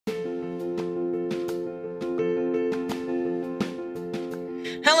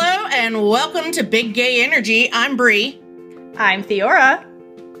and welcome to Big Gay Energy. I'm Bree. I'm Theora.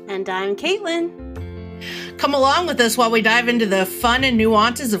 And I'm Caitlin. Come along with us while we dive into the fun and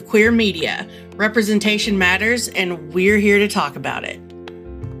nuances of queer media. Representation matters, and we're here to talk about it.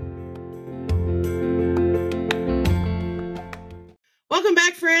 Welcome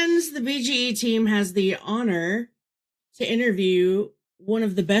back, friends. The BGE team has the honor to interview one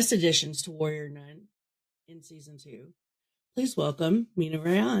of the best additions to Warrior Nun in season 2. Please welcome Meena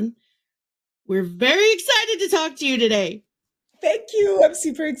Rayann. We're very excited to talk to you today. Thank you. I'm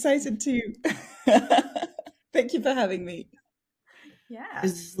super excited too. Thank you for having me. Yeah.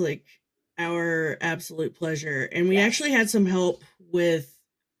 This is like our absolute pleasure. And we actually had some help with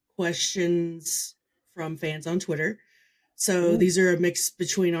questions from fans on Twitter. So these are a mix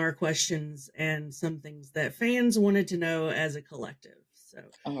between our questions and some things that fans wanted to know as a collective. So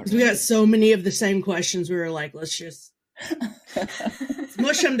we got so many of the same questions. We were like, let's just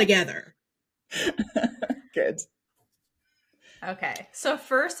smush them together. Good. Okay. So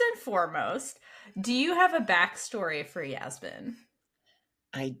first and foremost, do you have a backstory for Yasmine?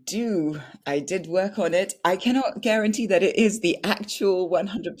 I do. I did work on it. I cannot guarantee that it is the actual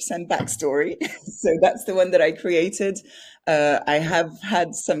 100% backstory. So that's the one that I created. I have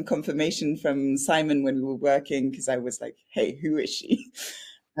had some confirmation from Simon when we were working because I was like, hey, who is she?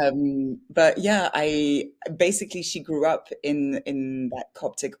 But yeah, she grew up in that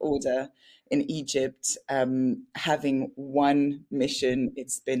Coptic order in Egypt, having one mission.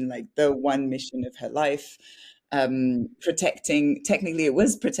 It's been like the one mission of her life. Technically it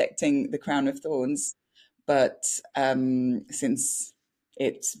was protecting the crown of thorns, but since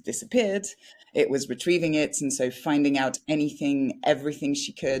it disappeared, it was retrieving it, and so finding out everything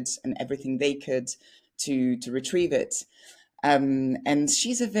she could and everything they could to retrieve it. And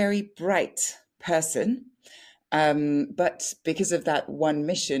she's a very bright person, but because of that one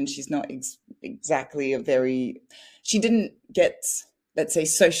mission, she's not exactly she didn't get, let's say,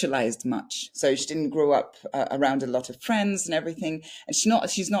 socialized much. So she didn't grow up around a lot of friends and everything. And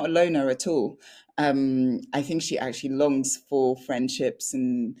she's not a loner at all. I think she actually longs for friendships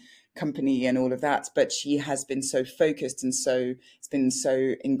and company and all of that. But she has been so focused, and so it's been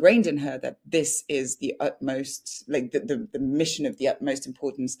so ingrained in her that this is the utmost, like the mission of the utmost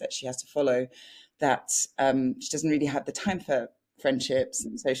importance that she has to follow, that she doesn't really have the time for friendships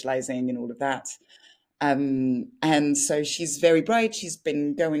and socializing and all of that. And so she's very bright. She's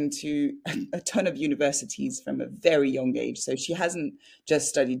been going to a ton of universities from a very young age. So she hasn't just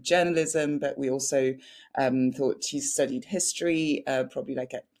studied journalism, but we also thought she studied history, probably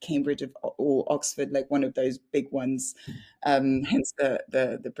like at Cambridge or Oxford, like one of those big ones. Hence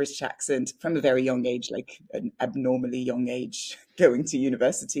the British accent from a very young age, like an abnormally young age, going to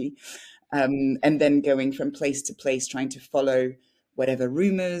university, and then going from place to place, trying to follow whatever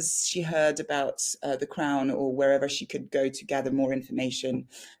rumors she heard about the crown, or wherever she could go to gather more information.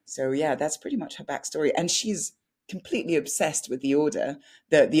 So yeah, that's pretty much her backstory. And she's completely obsessed with the order,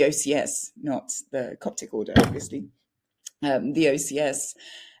 the OCS, not the Coptic order, obviously, the OCS.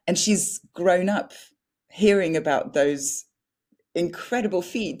 And she's grown up hearing about those incredible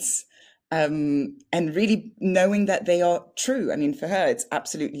feats, and really knowing that they are true. I mean, for her, it's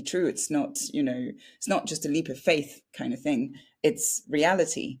absolutely true. It's not, it's not just a leap of faith kind of thing. It's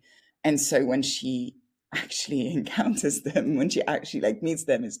reality. And so when she actually encounters them, when she actually like meets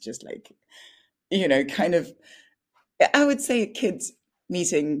them, it's just like, kind of, I would say a kid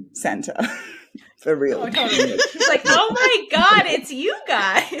meeting Santa. For real. Oh, totally. She's like, oh my God, it's you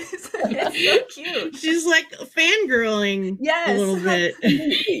guys. It's so cute. She's like fangirling a little bit.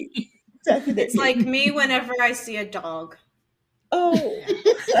 Definitely. It's like me whenever I see a dog. Oh.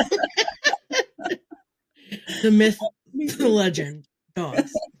 The myth, the legend,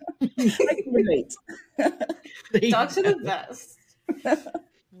 dogs. I can relate. Dogs are the best.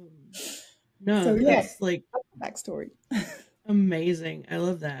 No, So, yeah, that's like backstory. Amazing. I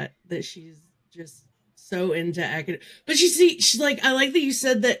love that she's just so into academic. But she's like, I like that you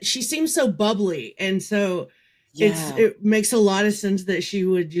said that she seems so bubbly, and so it makes a lot of sense that she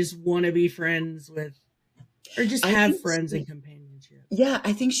would just want to be friends with, or just have friends and companionship. Yeah,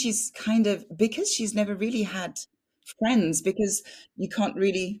 I think she's kind of, because she's never really had friends, because you can't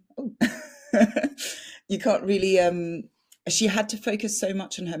really, she had to focus so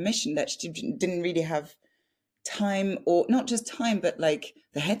much on her mission that she didn't really have time, or not just time, but like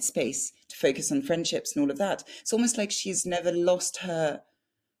the headspace to focus on friendships and all of that. It's almost like she's never lost her,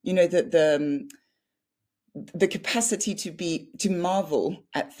 the capacity to marvel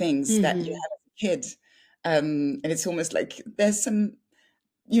at things that you had as a kid. And it's almost like there's some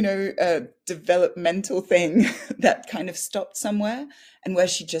developmental thing that kind of stopped somewhere, and where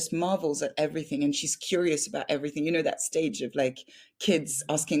she just marvels at everything and she's curious about everything. That stage of like kids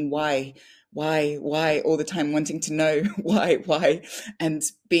asking why all the time, wanting to know why, and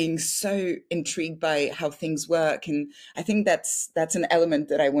being so intrigued by how things work. And I think that's an element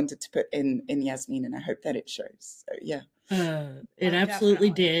that I wanted to put in Yasmine, and I hope that it shows. So yeah. It absolutely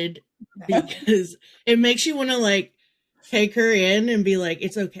definitely did, because it makes you want to like take her in and be like,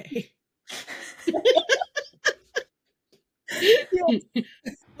 it's okay.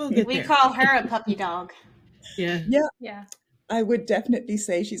 We'll get We there. call her a puppy dog. Yeah. Yeah. I would definitely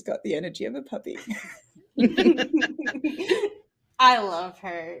say she's got the energy of a puppy. I love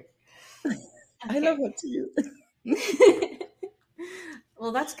her. I love her too.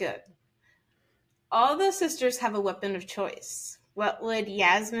 Well, that's good. All the sisters have a weapon of choice. What would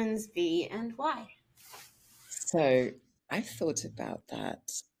Yasmine's be and why? So I've thought about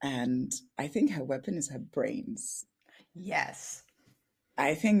that, and I think her weapon is her brains. Yes.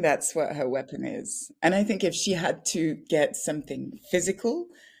 I think that's what her weapon is. And I think if she had to get something physical,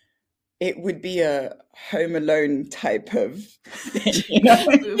 it would be a Home Alone type of thing,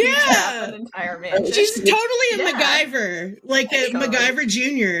 Yeah. An entire mansion. She's totally a MacGyver, like a MacGyver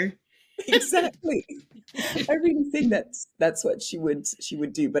Jr. Exactly. I really think that's what she would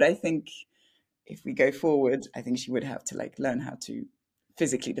do. But I think if we go forward, I think she would have to like learn how to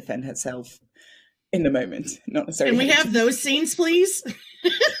physically defend herself in the moment, not necessarily. Can we have those scenes, please?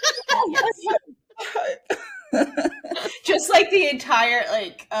 Just like the entire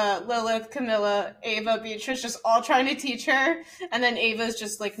Lilith, Camilla, Ava, Beatrice, just all trying to teach her, and then Ava's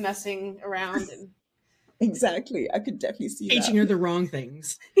just like messing around. And... Exactly, I could definitely see teaching her the wrong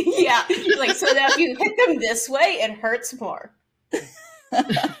things. Yeah, like so that if you hit them this way, it hurts more.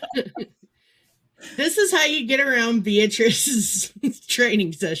 This is how you get around Beatrice's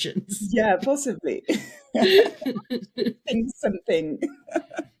training sessions. Yeah, possibly. Something.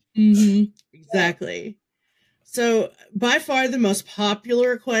 Mm-hmm. Exactly. So, by far the most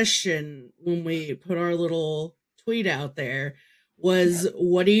popular question when we put our little tweet out there was,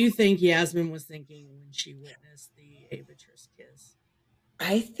 what do you think Yasmine was thinking when she witnessed the Beatrice kiss?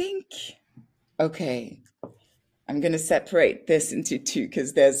 I think, okay, I'm going to separate this into two,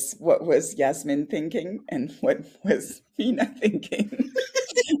 because there's what was Yasmine thinking and what was Meena thinking.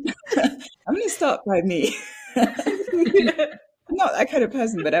 I'm going to start by me. I'm not that kind of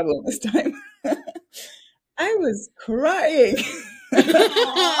person, but I will this time. I was crying.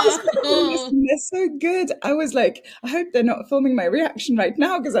 They're so good. I was like, I hope they're not filming my reaction right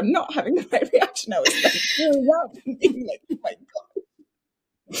now, because I'm not having the right reaction. I was like, tearing up and being like, oh my God.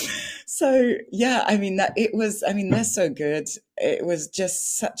 So yeah, I mean they're so good. It was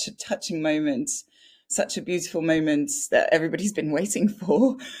just such a touching moment, such a beautiful moment that everybody's been waiting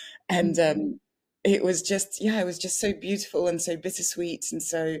for. And it was just so beautiful and so bittersweet, and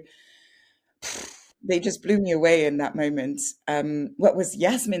so they just blew me away in that moment. What was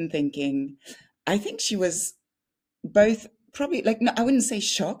Yasmine thinking? I think she was both probably like, no, I wouldn't say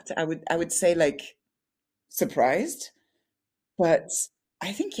shocked. I would say like surprised. But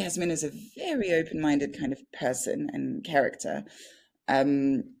I think Yasmine is a very open-minded kind of person and character. I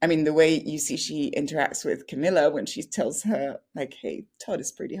mean, the way you see she interacts with Camilla when she tells her like, "Hey, Todd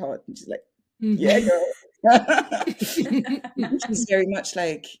is pretty hot," and she's like, "Yeah, girl." She's very much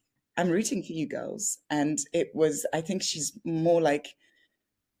like, I'm rooting for you girls. And I think she's more like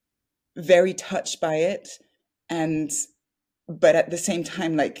very touched by it. But at the same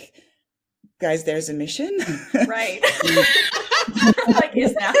time, like, guys, there's a mission. Right. Like,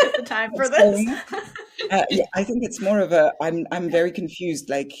 is now the time for this? Yeah, I think it's more of I'm very confused.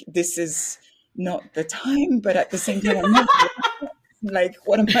 Like, this is not the time, but at the same time, I'm not like,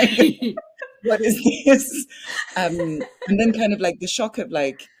 what am I doing? What is this? And then kind of like the shock of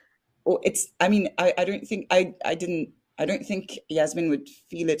like, or I mean, I don't think I don't think Yasmine would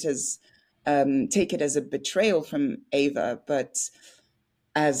feel it as take it as a betrayal from Ava, but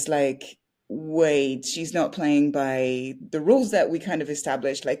as like, wait, she's not playing by the rules that we kind of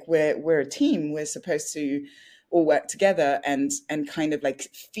established. Like, we're a team, we're supposed to all work together, and kind of like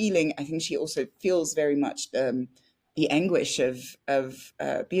feeling, I think she also feels very much the anguish of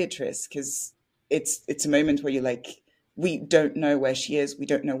Beatrice, because it's a moment where you're like, we don't know where she is, we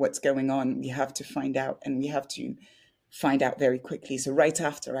don't know what's going on, we have to find out, and we have to find out very quickly. So right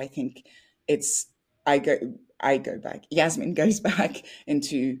after, I think I go back, Yasmine goes back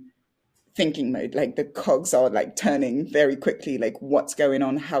into thinking mode, like the cogs are like turning very quickly, like what's going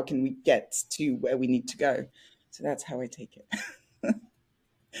on, how can we get to where we need to go. So that's how I take it.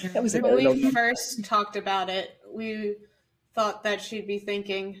 That was when we first talked about it, thought that she'd be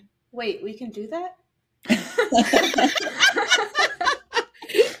thinking, wait, we can do that?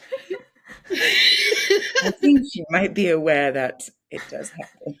 I think she might be aware that it does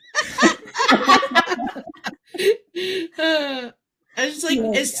happen. I was like,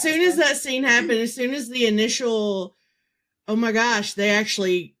 as soon as that scene happened, as soon as the initial, oh my gosh, they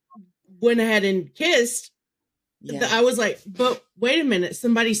actually went ahead and kissed. Yeah. I was like, but wait a minute,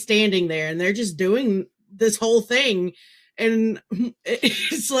 somebody's standing there and they're just doing this whole thing. And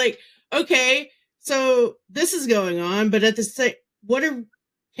it's like, okay, so this is going on, but at the same,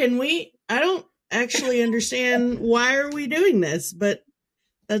 I don't actually understand why are we doing this, but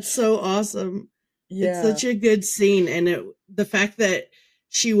that's so awesome. Yeah. It's such a good scene. And the fact that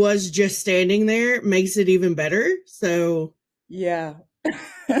she was just standing there makes it even better. So yeah.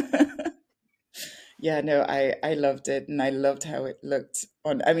 Yeah, no, I loved it, and I loved how it looked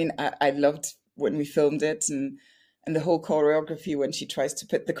on. I mean, I loved when we filmed it, and the whole choreography when she tries to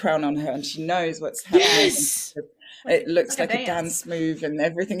put the crown on her and she knows what's happening. yes, It looks like a dance move, and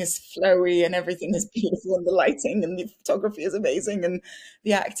everything is flowy and everything is beautiful, and the lighting and the photography is amazing, and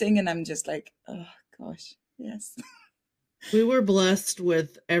the acting, and I'm just like, oh gosh, yes. we were blessed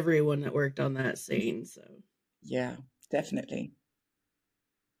with everyone that worked on that scene. So Yeah, definitely.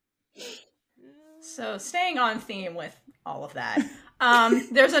 So staying on theme with all of that,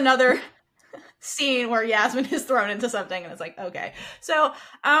 there's another scene where Yasmine is thrown into something and it's like, okay. So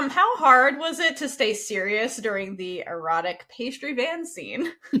how hard was it to stay serious during the erotic pastry van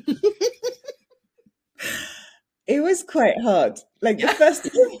scene? It was quite hard. Like the first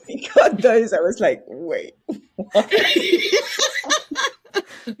time we got those, I was like, wait, what?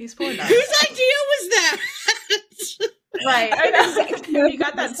 These poor nuts. whose idea was that? Right. I know. You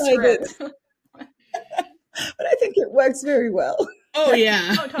got that script. But I think it works very well. Oh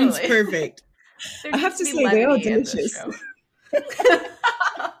yeah, Oh, totally. It's perfect. I have to say they are delicious. Good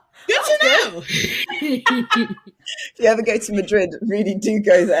to know. If you ever go to Madrid, really do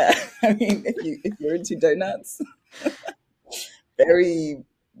go there. I mean, if you're into donuts, very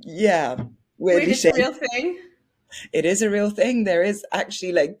weirdly Wait, it's a real thing? It is a real thing. There is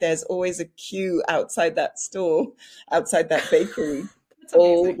actually there's always a queue outside that store, outside that bakery.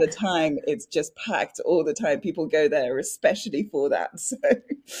 All the time. It's just packed all the time. People go there especially for that. So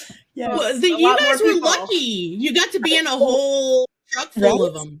yes. Well, you guys were lucky. You got to be in a whole truck full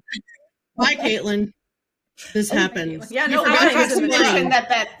of them. Bye, Caitlin. This happens. Yeah, no, I forgot to mention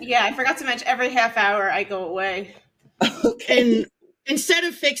that. Yeah, I forgot to mention every half hour I go away. Okay. And instead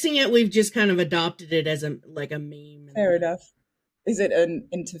of fixing it, we've just kind of adopted it as a meme. Fair enough. Is it an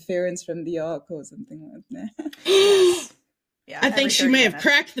interference from the arc or something like that? Yeah, I think she may have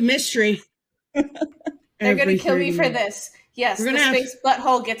cracked the mystery. They're going to kill me for this. Yes, the space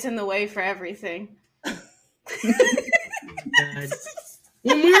butthole gets in the way for everything. God.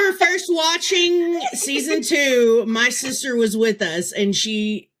 When we were first watching season 2, my sister was with us, and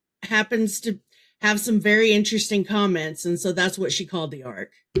she happens to have some very interesting comments, and so that's what she called the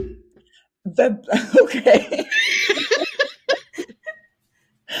arc. Okay.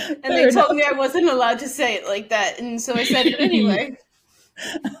 And they told me I wasn't allowed to say it like that, and so I said it anyway.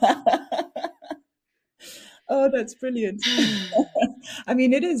 Oh, that's brilliant. I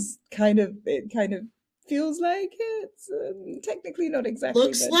mean, it kind of feels like it's technically not exactly.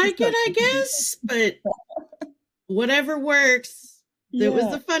 Looks like it, I guess, but whatever works. Yeah. It was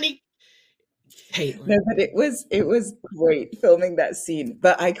the funny Caitlin. No, but it was great filming that scene,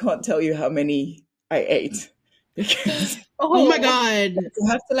 but I can't tell you how many I ate. Because oh my God, you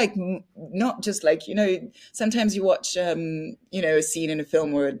have to not just sometimes you watch a scene in a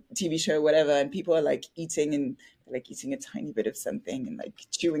film or a TV show or whatever, and people are eating a tiny bit of something and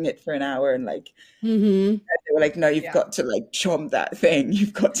chewing it for an hour, and mm-hmm. they were like, no, you've got to chomp that thing,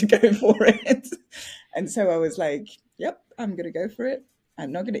 you've got to go for it. And so I was like, yep, I'm gonna go for it.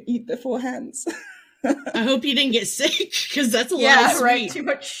 I'm not gonna eat beforehand. I hope you didn't get sick, because that's a lot of sweet. Right, too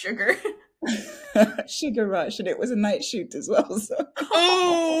much sugar. Sugar rush, and it was a night shoot as well. So.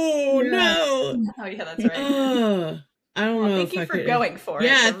 Oh no! Oh yeah, that's right. I don't know. Thank you for going for it.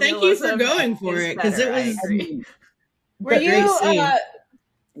 Yeah, thank you for going for it, because it was. Were you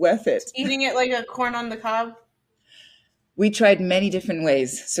worth it? Eating it like a corn on the cob? We tried many different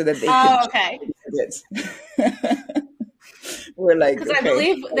ways so that they could it. We're because I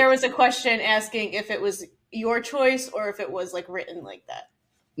believe there was a question asking if it was your choice or if it was written like that.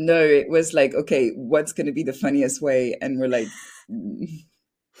 No, it was okay, what's going to be the funniest way? And we're like, in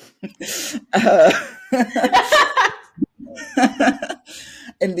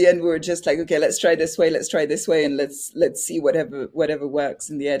the the end we were just like, okay, let's try this way, and let's see whatever works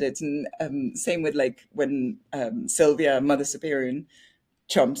in the edit. And same with like when Sylvia, Mother Superior,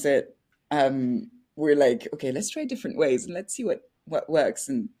 chomps it. We're like, okay, let's try different ways and let's see what works.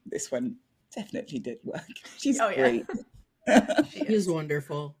 And this one definitely did work. She's great. She is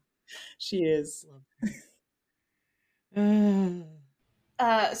wonderful. She is. So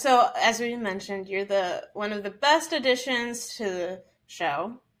as we mentioned, you're one of the best additions to the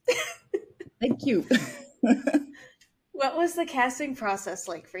show. Thank you. What was the casting process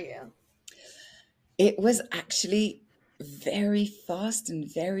like for you? It was actually very fast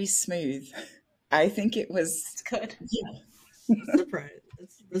and very smooth. I think it was. That's good. Yeah. Surprise.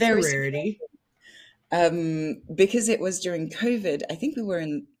 That's very a rarity. Because it was during COVID. I think we were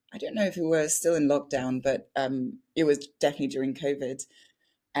in. I don't know if we were still in lockdown, but it was definitely during COVID,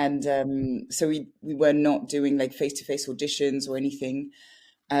 and so we were not doing like face-to-face auditions or anything.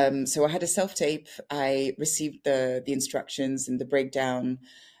 So I had a self-tape. I received the instructions and the breakdown.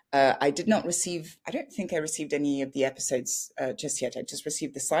 I don't think I received any of the episodes just yet. I just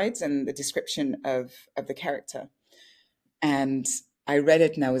received the sides and the description of the character. And I read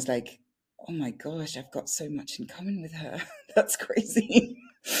it and I was like, oh my gosh, I've got so much in common with her. That's crazy.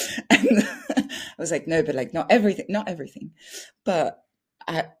 And I was like, no, but like not everything. But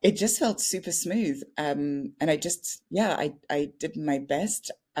it just felt super smooth. And I just, I did my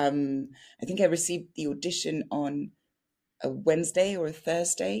best. I think I received the audition on a Wednesday or a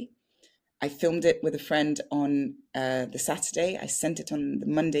Thursday. I filmed it with a friend on the Saturday. I sent it on the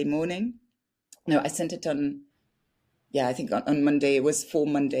Monday morning. No, I sent it on, I think on Monday. It was for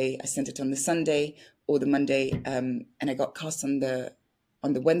Monday. I sent it on the Sunday or the Monday, and I got cast on the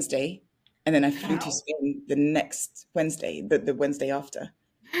Wednesday, and then I flew to Spain the next Wednesday, the Wednesday after.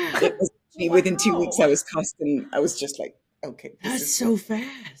 It was within 2 weeks I was cast, and I was just like, okay, that's so fast.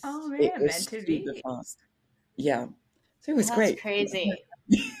 Oh man, it was super fast. Yeah, so it was great. That's crazy.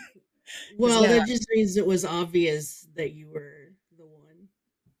 Well, that just means it was obvious that you were the one.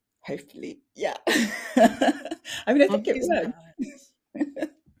 Hopefully, yeah. I mean, I think it worked.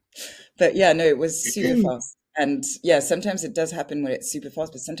 But yeah, no, it was super fast. And yeah, sometimes it does happen when it's super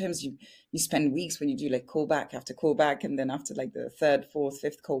fast, but sometimes you spend weeks when you do like callback after callback, and then after like the third, fourth,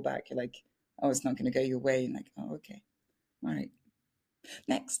 fifth callback, you're like, oh, it's not going to go your way. And like, oh, okay, all right,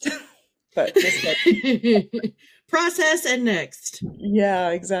 next. But just like, process and next.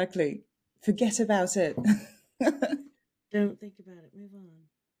 Yeah, exactly. Forget about it. Don't think about it. Move on.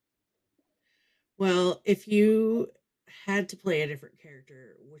 Well, if you had to play a different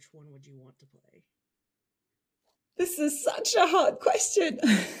character, which one would you want to play? This is such a hard question.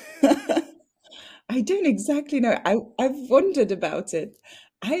 I don't exactly know. I've wondered about it.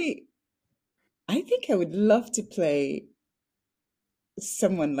 I think I would love to play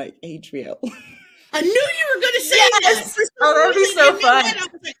someone like Adriel. I knew you were going to say that. Oh, that would be so fun. I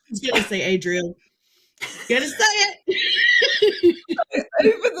was going to say Adriel. Gotta say it.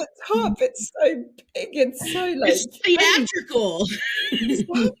 Over the top. It's so big. It's so like it's theatrical.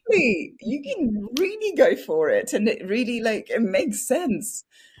 Exactly. You can really go for it, and it really like it makes sense.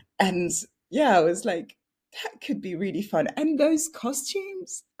 And yeah, I was like, that could be really fun. And those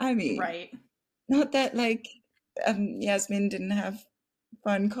costumes. I mean, right. Not that like Yasmine didn't have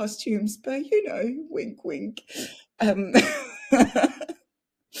fun costumes, but you know, wink, wink.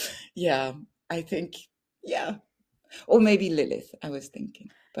 Yeah, I think, yeah. Or maybe Lilith, I was thinking.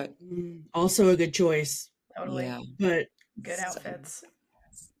 But also a good choice. Totally. Yeah. But good outfits.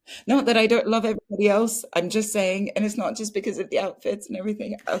 Not that I don't love everybody else. I'm just saying, and it's not just because of the outfits and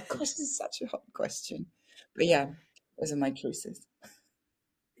everything. Oh gosh, this is such a hot question. But yeah, those are my choices.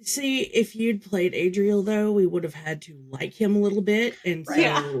 See, if you'd played Adriel, though, we would have had to like him a little bit, and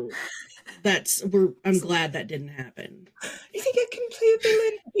so I'm glad that didn't happen. You think I can play a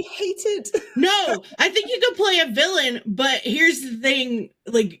villain and be hated? No, I think you could play a villain, but here's the thing: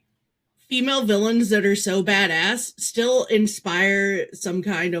 like female villains that are so badass still inspire some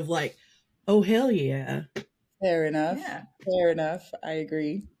kind of like, oh hell yeah. Fair enough. Yeah. Fair enough. I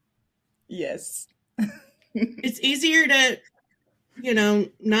agree. Yes. It's easier to,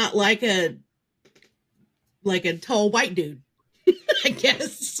 not like a tall white dude, I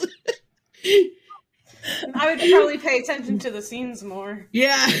guess. I would probably pay attention to the scenes more.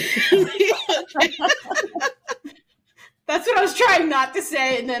 Yeah. That's what I was trying not to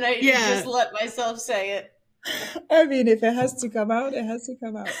say, and then I just let myself say it. I mean, if it has to come out, it has to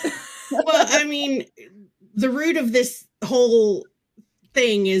come out. Well, I mean, the root of this whole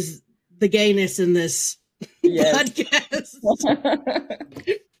thing is the gayness in this podcast.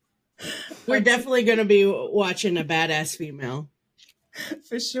 We're definitely going to be watching a badass female.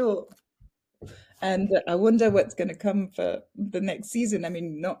 for sure. And I wonder what's going to come for the next season. I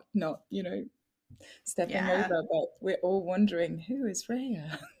mean, not stepping Yeah. over, but we're all wondering who is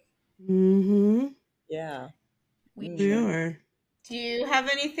Rhea. Mm-hmm. Yeah. We We are. Do you have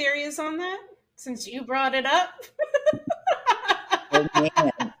any theories on that? Since you brought it up. Oh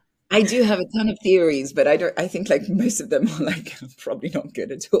man. I do have a ton of theories, but I think like most of them are like probably not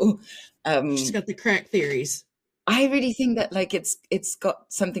good at all. She's got the crack theories. I really think that like it's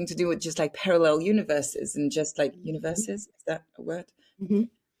got something to do with just like parallel universes and just like universes. Is that a word? Mm-hmm.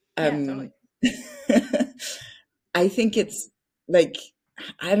 Yeah, totally. I think it's like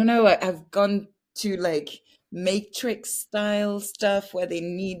I don't know. I've gone to like Matrix style stuff where they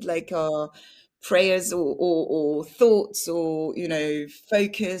need like prayers or thoughts or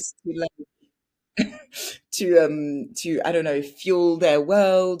focus to like to I don't know fuel their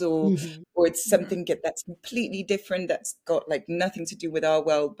world Mm-hmm. or it's something that's completely different that's got like nothing to do with our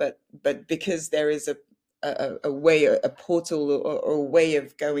world but because there is a way a portal or a way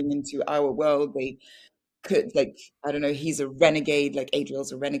of going into our world they could like I don't know he's a renegade like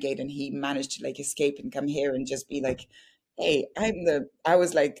Adriel's a renegade and he managed to like escape and come here and just be like hey I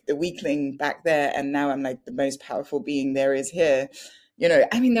was like the weakling back there and now I'm like the most powerful being there is here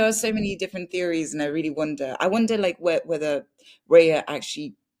I mean there are so many different theories and I wonder like whether Rhea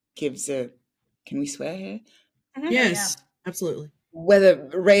actually gives a can we swear here Yes, absolutely. whether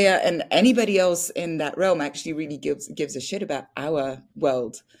Rhea and anybody else in that realm actually really gives a shit about our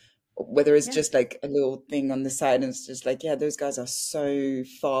world whether it's Yeah. just like a little thing on the side and it's just like yeah those guys are so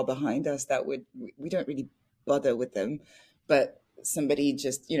far behind us that we don't really bother with them but somebody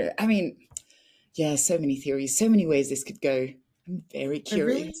just I mean yeah so many theories so many ways this could go I'm very I really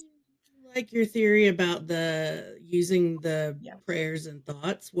curious like your theory about the using the Yeah. prayers and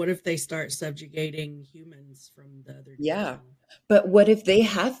thoughts. What if they start subjugating humans from the other yeah dimension? but what if they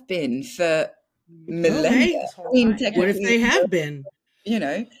have been for millennia Oh, hey, This whole I mean time, yeah. what if technically they have been? you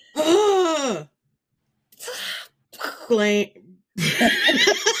know Oh, blame.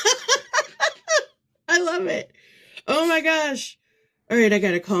 I love it. Oh my gosh. All right, I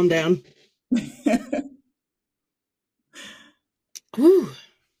gotta calm down. Whew.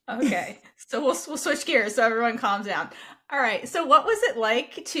 Okay, so we'll switch gears so everyone calms down. All right, so what was it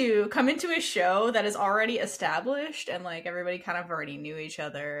like to come into a show that is already established and like everybody kind of already knew each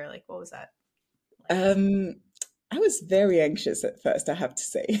other? Like, what was that like? I was very anxious at first I have to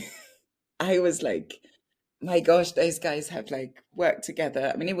say I was like my gosh, those guys have like worked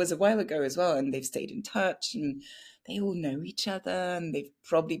together. I mean, it was a while ago as well, and they've stayed in touch and they all know each other and they've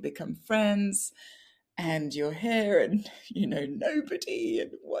probably become friends. And you're here and nobody and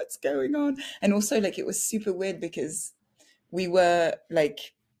what's going on. And also, like, it was super weird because we were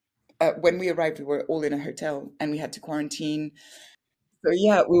like, when we arrived, we were all in a hotel and we had to quarantine. So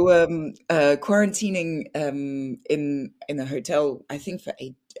yeah, we were quarantining in a hotel. I think for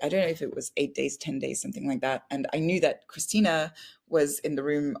 8. I don't know if it was 8 days, 10 days, something like that. And I knew that Christina was in the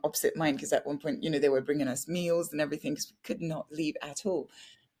room opposite mine because at one point, they were bringing us meals and everything because we could not leave at all.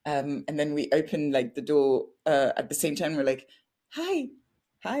 And then we opened like the door at the same time. We're like, "Hi,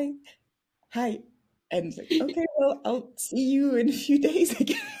 hi, hi," and like, "Okay, well, I'll see you in a few days, I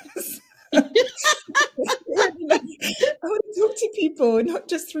guess." Like, I want to talk to people, not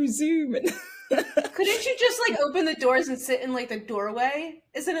just through Zoom. Couldn't you just like open the doors and sit in like the doorway?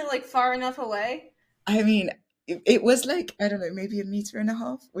 Isn't it like far enough away? I mean, it was like I don't know, maybe 1.5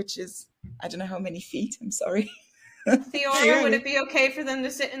 meters, which is I don't know how many feet. I'm sorry. Theora, would it be okay for them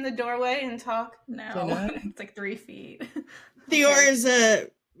to sit in the doorway and talk? No, it's like 3 feet. Theora is a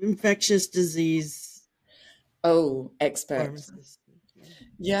infectious disease expert. pharmacist.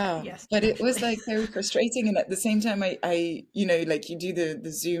 Yeah, Yes. but it was like very frustrating, and at the same time, I like you do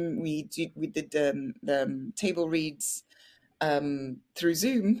the Zoom. We did the table reads through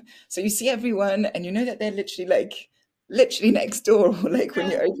Zoom, so you see everyone, and you know that they're literally next door, or like when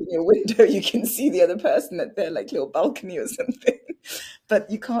you open your window, you can see the other person at their like little balcony or something, but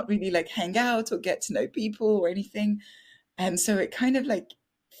you can't really like hang out or get to know people or anything, and so it kind of like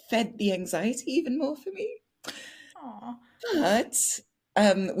fed the anxiety even more for me. Aw. But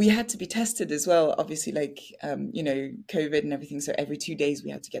we had to be tested as well, obviously, like, COVID and everything. So every 2 days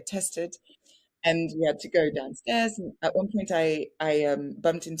we had to get tested and we had to go downstairs. And at one point I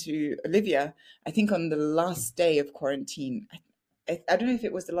bumped into Olivia, I think on the last day of quarantine. I don't know if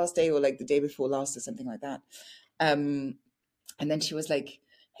it was the last day or like the day before last or something like that. And then she was like,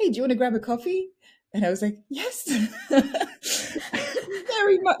 "Hey, do you want to grab a coffee?" And I was like, "Yes."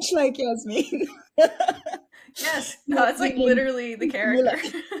 Very much like Yasmine. Yes, no, it's like literally the character.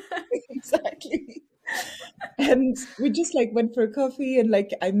 Exactly. And we just like went for a coffee, and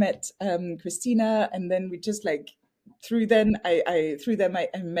like I met Christina, and then we just like through them I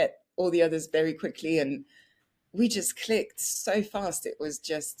met all the others very quickly, and we just clicked so fast. It was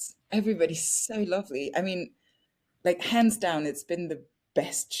just everybody's so lovely. I mean, like hands down, it's been the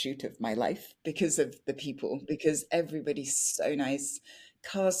best shoot of my life because of the people, because everybody's so nice.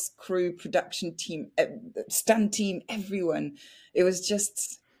 Cast, crew, production team, stunt team, everyone. It was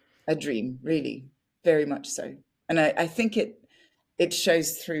just a dream, really, very much so. And I think it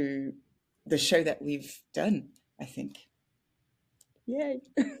shows through the show that we've done, I think. Yay.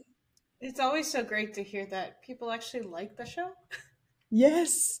 It's always so great to hear that people actually like the show.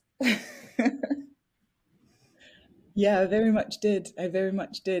 Yes. Yeah, I very much did. I very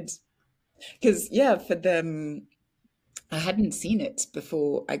much did. Because, yeah, for them, I hadn't seen it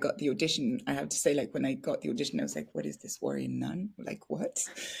before I got the audition. I have to say, like, when I got the audition, I was like, what is this warrior nun? Like, what?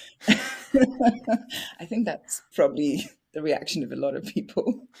 I think that's probably the reaction of a lot of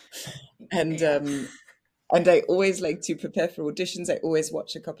people. And and I always like to prepare for auditions. I always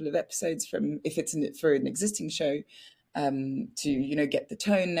watch a couple of episodes from, if it's for an existing show, to, you know, get the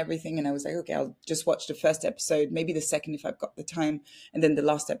tone and everything. And I was like, okay, I'll just watch the first episode, maybe the second if I've got the time, and then the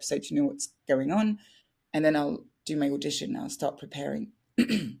last episode to know what's going on. And then I'll do my audition. I'll start preparing.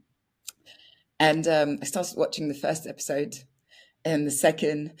 And I started watching the first episode and the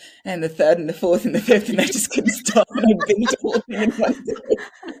second and the third and the fourth and the fifth, and I just couldn't stop. And I binged the whole thing in one day.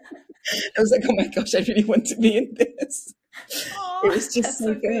 I was like, oh my gosh, I really want to be in this. Aw, It was just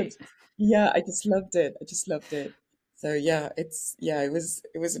so good. great. Yeah, I just loved it. I just loved it. So yeah, it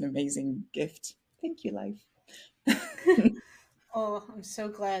was an amazing gift. Thank you, life. Oh, I'm so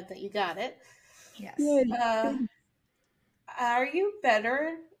glad that you got it. Yes. Yay. Are you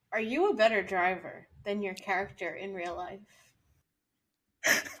better? Are you a better driver than your character in real life?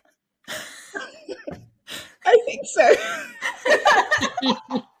 I think so.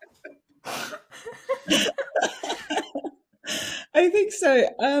 I think so.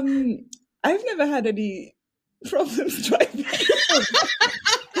 I've never had any problems driving.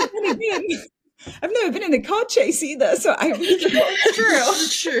 I've never been in a car chase either, so I really don't know.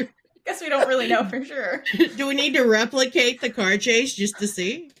 True. Guess we don't really know for sure. Do we need to replicate the car chase just to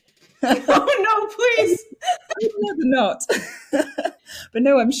see? Oh no, please! I'd rather not. But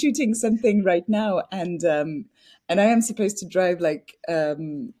no, I'm shooting something right now, and I am supposed to drive like a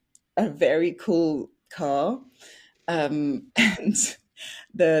very cool car, and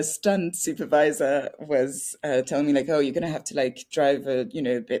the stunt supervisor was telling me like, oh, you're gonna have to like drive a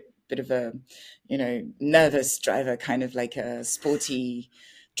bit of a nervous driver, kind of like a sporty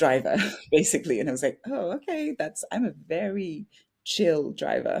driver, basically. And I was like, oh, okay, I'm a very chill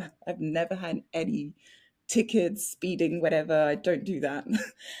driver. I've never had any tickets, speeding, whatever. I don't do that.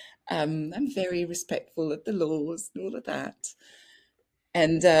 I'm very respectful of the laws and all of that.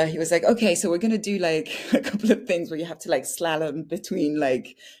 And he was like, okay, so we're going to do like a couple of things where you have to like slalom between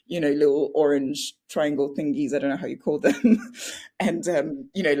like, little orange triangle thingies. I don't know how you call them. And,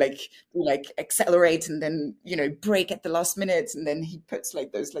 like accelerate and then, brake at the last minute. And then he puts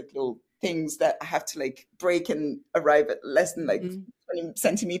like those like little things that I have to like brake and arrive at less than like 20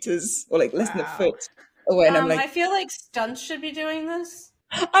 centimeters or like less than a foot away. And I'm like, I feel like stunts should be doing this.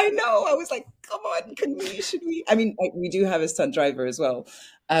 I know. I was like, come on, should we? I mean, like, we do have a stunt driver as well,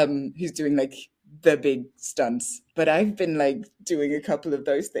 who's doing like the big stunts. But I've been like doing a couple of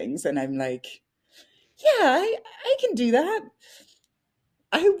those things, and I'm like, yeah, I can do that.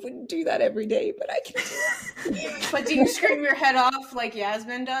 I wouldn't do that every day, but I can do that. But do you scream your head off like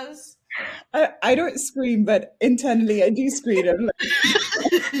Yasmine does? I don't scream, but internally I do scream. I'm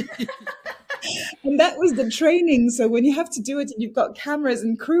like, and that was the training. So when you have to do it and you've got cameras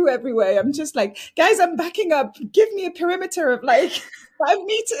and crew everywhere, I'm just like, guys, I'm backing up. Give me a perimeter of like 5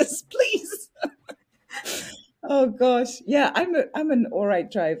 meters, please. Oh gosh. Yeah, I'm an all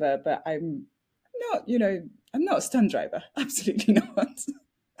right driver, but I'm not, I'm not a stunt driver. Absolutely not.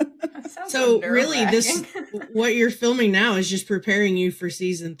 So really, what you're filming now is just preparing you for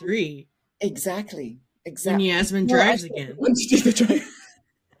season 3. Exactly. When Yasmine drives again. Want to do the drive.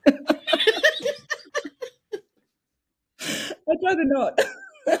 I'd rather not.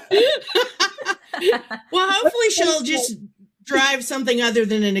 Well, hopefully she'll just drive something other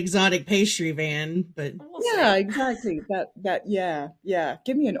than an exotic pastry van. But yeah, exactly. Yeah.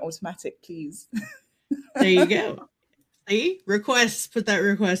 Give me an automatic, please. There you go. See? Requests. Put that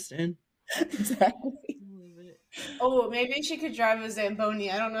request in. Exactly. Oh, maybe she could drive a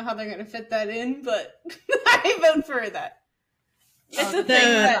Zamboni. I don't know how they're going to fit that in, but I vote for that. It's a thing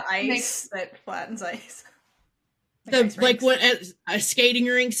that flattens ice. The like what at skating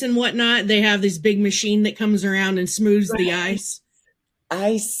rinks and whatnot, they have this big machine that comes around and smooths the ice.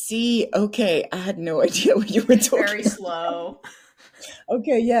 I see. Okay, I had no idea what you were talking Very about. slow.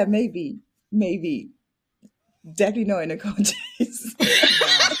 Okay, yeah, maybe. Definitely not in a car chase.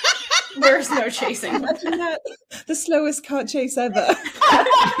 There's no chasing. Imagine that. The slowest car chase ever.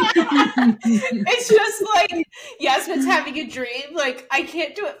 It's just like Yasmine's having a dream. Like, I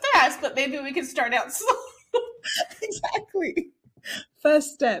can't do it fast, but maybe we can start out slow. Exactly.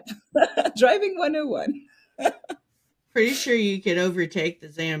 First step. Driving 101. Pretty sure you could overtake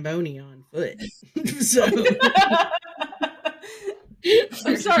the Zamboni on foot. So I'm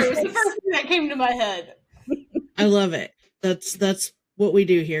sorry, it was the first thing that came to my head. I love it. That's what we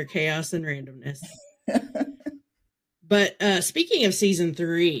do here, chaos and randomness. But speaking of season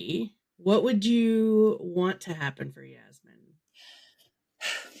 3, what would you want to happen for Yasmine?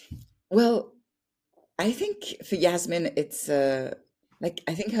 Well, I think for Yasmine, it's like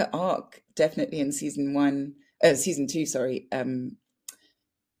I think her arc definitely in season 2, sorry,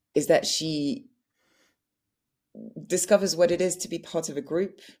 is that she discovers what it is to be part of a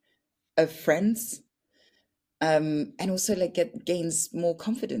group of friends, and also like gains more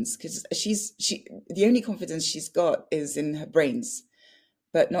confidence because the only confidence she's got is in her brains,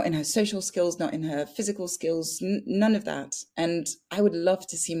 but not in her social skills, not in her physical skills, none of that. And I would love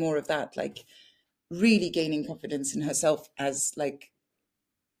to see more of that, like really gaining confidence in herself as like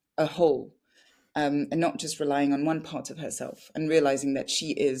a whole, and not just relying on one part of herself, and realizing that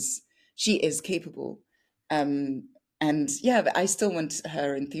she is capable. And yeah, but I still want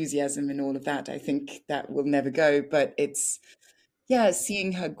her enthusiasm and all of that. I think that will never go, but it's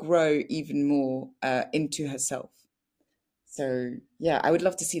seeing her grow even more into herself. So yeah, I would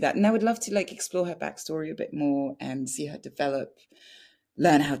love to see that, and I would love to like explore her backstory a bit more and see her develop,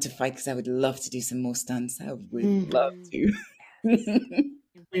 learn how to fight, because I would love to do some more stunts. I would love to.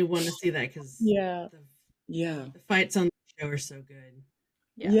 We want to see that because the fights on the show are so good.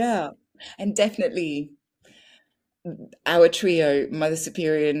 Yes. Yeah, and definitely our trio, Mother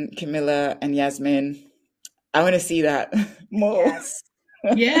Superior, Camilla, and Yasmine. I want to see that more. Yes.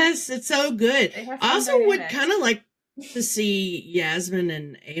 Yes, it's so good. They have I fun also would dynamics. kind of like to see Yasmine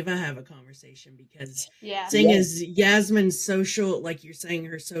and Ava have a conversation because Yeah. seeing as Yasmine's social, like you're saying,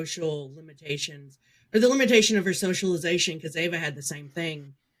 her social limitations or the limitation of her socialization, because Ava had the same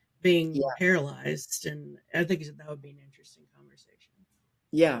thing, being paralyzed, and I think that would be an interesting conversation.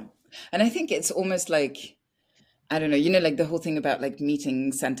 Yeah, and I think it's almost like, I don't know, like the whole thing about like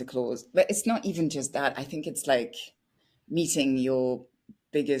meeting Santa Claus, but it's not even just that. I think it's like meeting your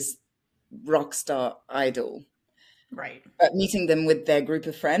biggest rock star idol, Right. but meeting them with their group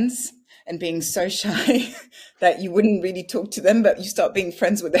of friends and being so shy that you wouldn't really talk to them, but you start being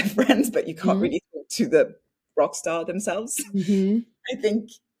friends with their friends, but you can't really talk to the rock star themselves. I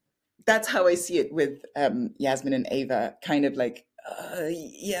think that's how I see it with Yasmine and Ava, kind of like,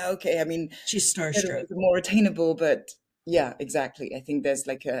 yeah, okay. I mean, she's starstruck, more attainable, but yeah, exactly. I think there's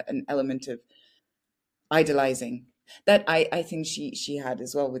like an element of idolizing that I think she had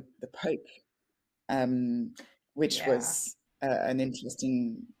as well with the Pope, which was an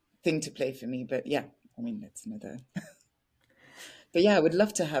interesting thing to play for me. But yeah, I mean, that's another. But yeah, I would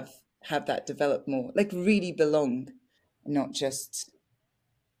love to have that develop more, like really belong, not just,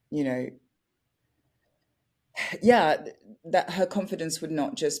 that her confidence would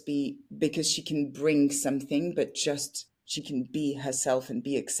not just be because she can bring something, but just she can be herself and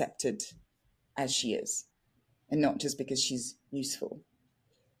be accepted as she is, and not just because she's useful.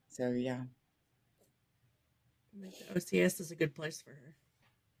 So yeah, I think the OCS is a good place for her.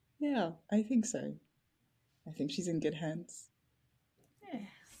 Yeah, I think so. I think she's in good hands. Yes.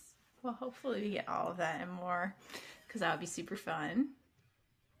 Well, hopefully we get all of that and more, because that would be super fun.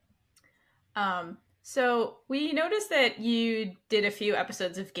 So we noticed that you did a few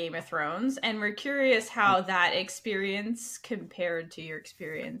episodes of Game of Thrones, and we're curious how that experience compared to your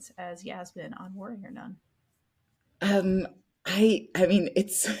experience as Yasmine on Warrior Nun. I mean,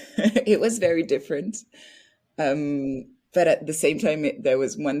 it was very different, but at the same time, there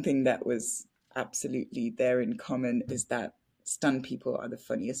was one thing that was absolutely there in common, is that stunt people are the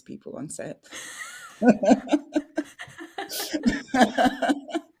funniest people on set.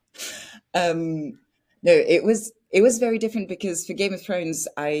 No, it was very different because for Game of Thrones,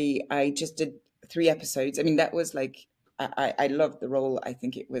 I just did 3 episodes. I mean, that was like, I loved the role. I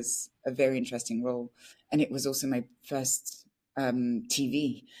think it was a very interesting role, and it was also my first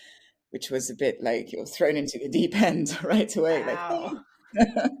TV, which was a bit like you're thrown into the deep end right away. Wow. Like,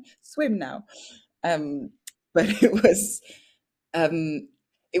 hey, swim now. But it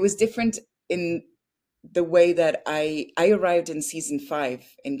was different in the way that I arrived in season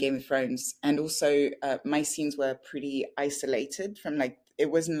 5 in Game of Thrones, and also my scenes were pretty isolated from, like,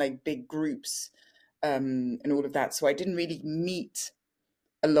 it wasn't like big groups, and all of that. So I didn't really meet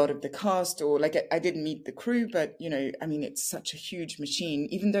a lot of the cast, or like I didn't meet the crew, but I mean, it's such a huge machine.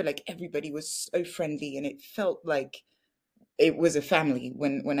 Even though like everybody was so friendly, and it felt like it was a family.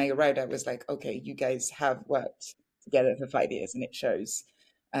 When I arrived, I was like, okay, you guys have worked together for 5 years, and it shows.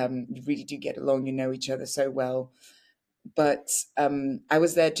 You really do get along. You know each other so well. But I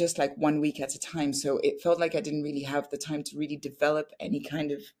was there just like 1 week at a time, so it felt like I didn't really have the time to really develop any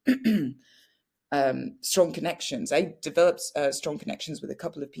kind of strong connections. I developed strong connections with a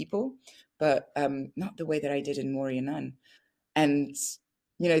couple of people, but not the way that I did in Warrior Nun. And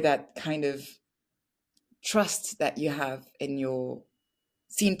that kind of trust that you have in your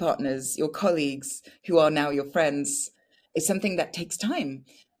scene partners, your colleagues who are now your friends, is something that takes time.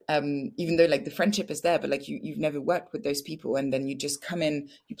 Even though like the friendship is there, but like you've never worked with those people, and then you just come in,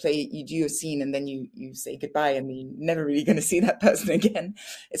 you play, you do your scene, and then you say goodbye, and you're never really going to see that person again.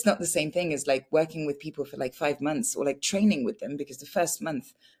 It's not the same thing as like working with people for like 5 months, or like training with them, because the first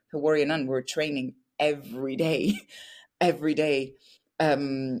month for Warrior Nun, we're training every day, every day.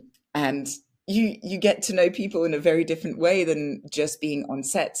 And you get to know people in a very different way than just being on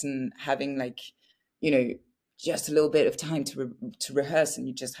sets and having like just a little bit of time to rehearse, and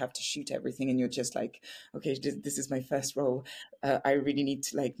you just have to shoot everything, and you're just like, okay, this is my first role. I really need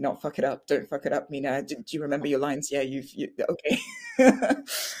to like not fuck it up. Don't fuck it up, Meena. Do you remember your lines? Yeah, okay.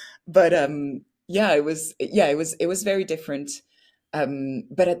 But yeah, it was very different.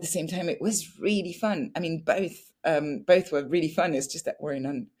 But at the same time, it was really fun. I mean, both were really fun. It's just that Warrior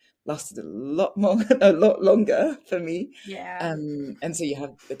Nun lasted a lot more, a lot longer for me. Yeah. And so you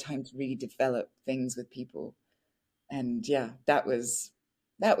have the time to really develop things with people. And yeah, that was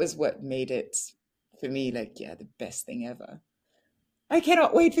what made it for me, like, yeah, the best thing ever. I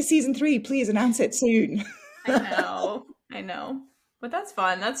cannot wait for season 3. Please announce it soon. I know. But that's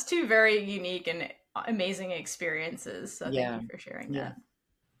fun. That's two very unique and amazing experiences. So Yeah. thank you for sharing Yeah. that.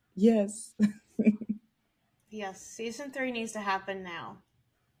 Yes. Yes, season 3 needs to happen now.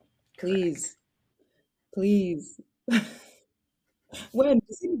 Please. Please. When?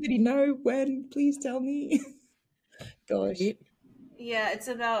 Does anybody know when? Please tell me. Gosh. Right? Yeah, it's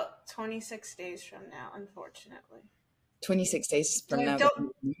about 26 days from now, unfortunately. 26 days from now.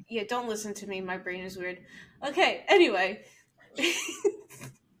 Don't listen to me. My brain is weird. Okay, anyway.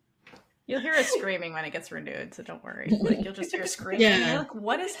 You'll hear us screaming when it gets renewed, so don't worry. Like, you'll just hear screaming. Yeah. And you're like,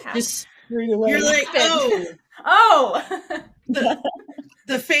 what is happening? You're like, oh!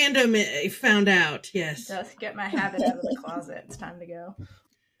 The fandom found out. Yes. Just get my habit out of the closet. It's time to go.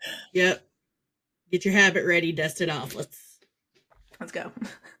 Yep. Get your habit ready. Dust it off. Let's go.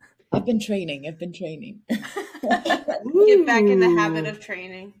 I've been training. Get back in the habit of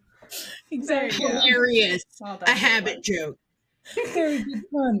training. Exactly. Hilarious. Well done, a habit joke. Very good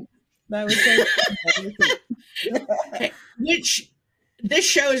fun. That was so fun. Which this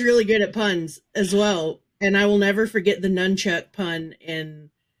show is really good at puns as well. And I will never forget the nunchuck pun in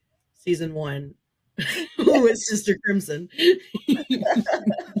season 1 with Sister Crimson.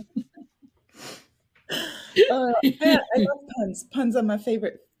 I love puns. Puns are my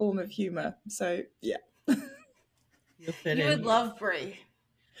favorite form of humor. So yeah. You would love Brie.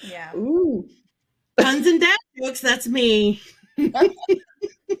 Yeah. Ooh. Puns and dad jokes, that's me.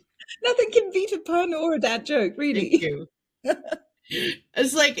 Nothing can beat a pun or a dad joke, really. Thank you.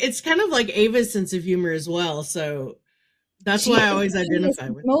 It's kind of like Ava's sense of humor as well. So that's why I always identify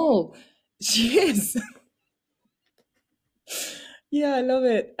with her. No, she is. Yeah, I love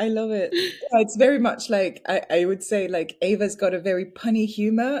it. Yeah, it's very much like I would say like Ava's got a very punny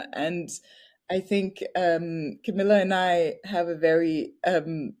humor, and I think Camilla and I have a very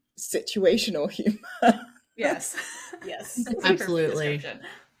situational humor. Yes. Yes. Absolutely.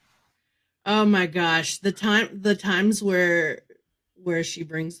 Oh my gosh, the times where she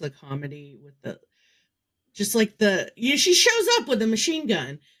brings the comedy with she shows up with a machine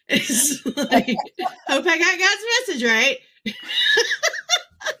gun. It's like, hope I got God's message right.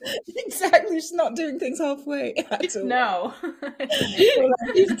 Exactly, she's not doing things halfway at all. No.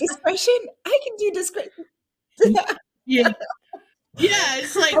 Discretion. I can do discretion. Yeah,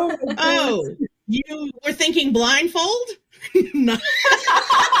 it's like, oh, you were thinking blindfold? No.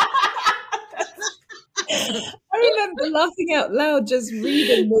 I remember laughing out loud just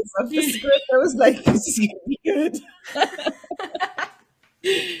reading this off the script. I was like, this is gonna be good.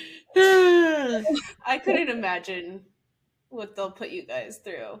 I couldn't imagine what they'll put you guys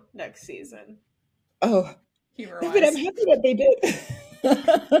through next season. Oh, but I'm happy that they did.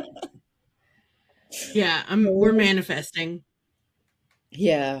 Yeah, we're manifesting.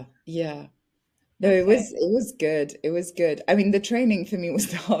 Yeah, yeah. No, Okay. it was good. It was good. I mean, the training for me was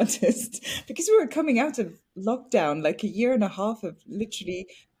the hardest because we were coming out of lockdown, like a year and a half of literally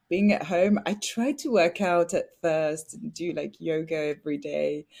being at home. I tried to work out at first and do like yoga every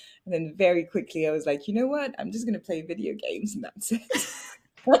day. And then very quickly I was like, you know what? I'm just going to play video games and that's it.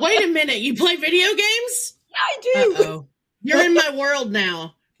 Wait a minute, you play video games? I Uh do. oh. You're in my world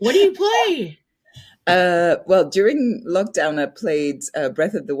now. What do you play? Well, during lockdown, I played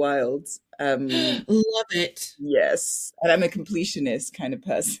Breath of the Wild. Love it. Yes, and I'm a completionist kind of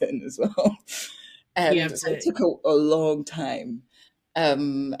person as well. And Yep. so it took a long time.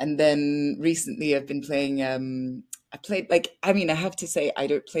 And then recently I've been playing, I played like, I mean, I have to say, I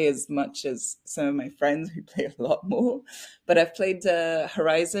don't play as much as some of my friends who play a lot more, but I've played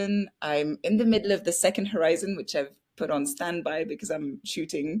Horizon. I'm in the middle of the second Horizon, which I've put on standby because I'm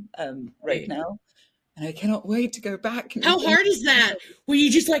shooting right now. And I cannot wait to go back and How finish. hard is that? Well, you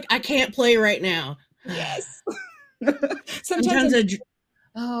just like, I can't play right now. Yes. Sometimes Sometimes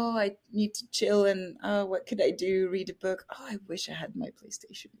oh, I need to chill and oh, what could I do? Read a book. Oh, I wish I had my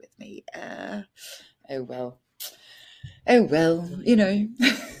PlayStation with me. Oh well. Oh well, you know.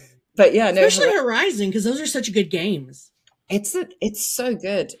 But yeah, no, especially Horizon, because those are such good games. it's so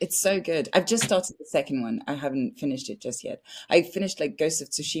good. It's so good. I've just started the second one. I haven't finished it just yet. I finished like Ghost of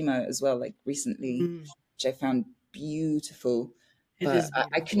Tsushima as well, like recently, which I found beautiful. It But is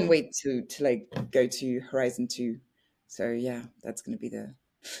I couldn't beautiful. wait to like go to Horizon 2. So yeah, that's gonna be the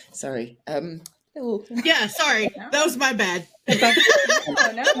sorry. Little Yeah, sorry. That was my bad. back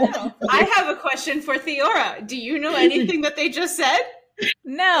No. I have a question for Theora. Do you know anything that they just said?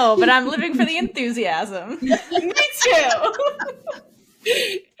 No, but I'm living for the enthusiasm. Me too.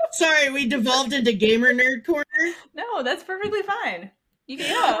 Sorry, we devolved into gamer nerd corner. No, that's perfectly fine. You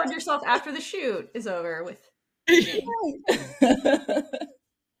can record yourself after the shoot is over with.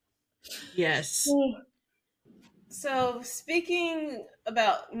 Yes. So, speaking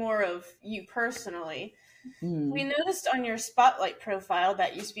about more of you personally, we noticed on your Spotlight profile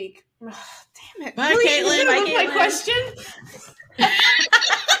that you speak. Oh, damn it! Bye, Really? Caitlin. Bye, Bye, my Caitlin. question.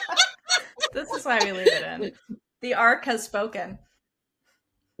 This is why we leave it in. The arc has spoken.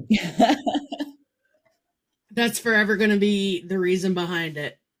 That's forever going to be the reason behind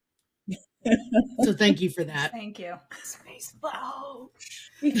it. So thank you for that. Thank you. Space blow.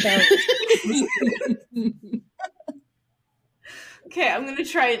 We found Okay, I'm gonna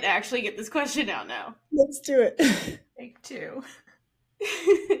try and actually get this question out now. Let's do it. Take two.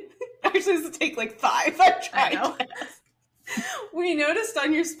 Actually, this will take like 5. I I tried. know. We noticed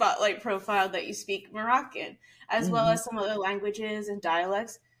on your Spotlight profile that you speak Moroccan, as well as some other languages and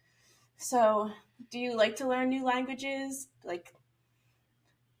dialects. So, do you like to learn new languages? Like,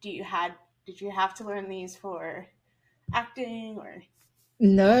 did you have to learn these for acting or?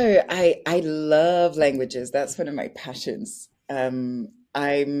 No, I love languages. That's one of my passions.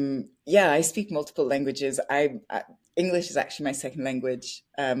 I speak multiple languages. English is actually my second language.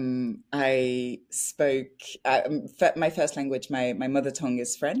 I spoke my first language. My mother tongue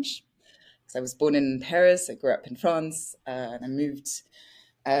is French. So I was born in Paris. I grew up in France, and I moved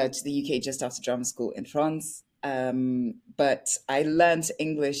to the UK just after drama school in France. But I learned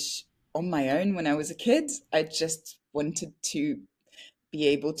English on my own when I was a kid. I just wanted to be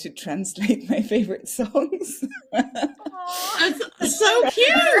able to translate my favorite songs. That's so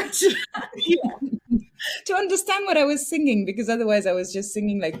cute. To understand what I was singing, because otherwise I was just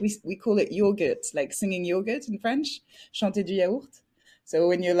singing like we call it yogurt, like singing yogurt in French, chanter du yaourt. So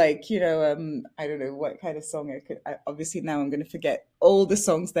when you're like, I don't know what kind of song obviously now I'm going to forget all the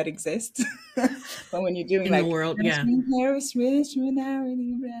songs that exist. But when you're doing In like the world, yeah.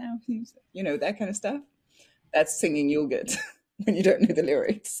 That kind of stuff, that's singing yogurt when you don't know the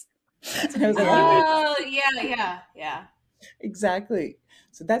lyrics. And I was like, Oh, yeah. exactly.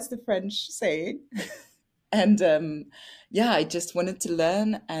 So that's the French saying. And I just wanted to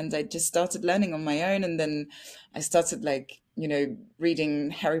learn, and I just started learning on my own. And then I started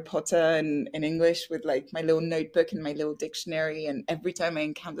reading Harry Potter in English with like my little notebook and my little dictionary. And every time I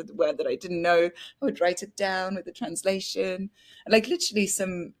encountered the word that I didn't know, I would write it down with the translation. And like literally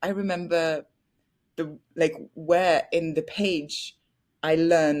I remember where in the page I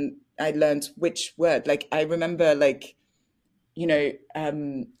learned which word. Like I remember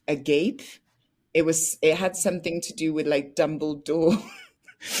agape. It had something to do with like Dumbledore.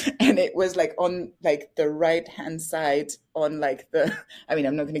 And it was like on like the right hand side on like I'm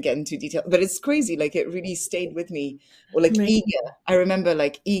not going to get into detail, but it's crazy. Like it really stayed with me. Or like Amazing. eager. I remember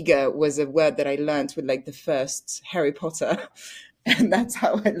like eager was a word that I learned with like the first Harry Potter. And that's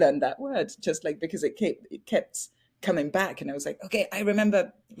how I learned that word, just like because it kept coming back. And I was like, okay, I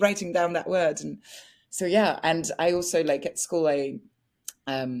remember writing down that word. And so, yeah. And I also, like, at school, I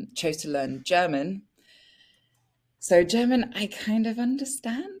chose to learn German. So German, I kind of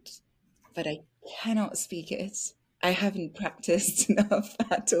understand, but I cannot speak it. I haven't practiced enough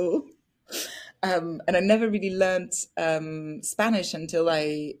at all. And I never really learned Spanish until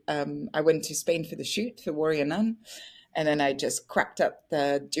I went to Spain for the shoot for Warrior Nun. And then I just cracked up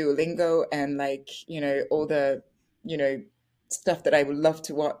the Duolingo and, like, all the, stuff that I would love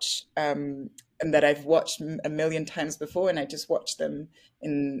to watch, and that I've watched a million times before. And I just watch them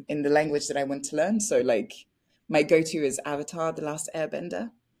in the language that I want to learn. So, like, my go-to is Avatar, The Last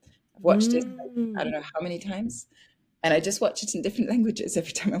Airbender. I've watched it, like, I don't know how many times. And I just watch it in different languages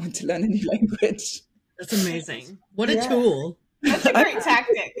every time I want to learn a new language. That's amazing. What a tool. That's a great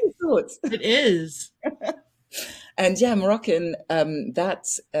tactic. It is. And yeah, Moroccan,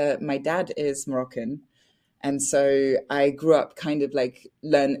 my dad is Moroccan. And so I grew up kind of like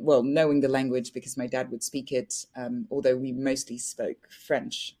knowing the language because my dad would speak it, although we mostly spoke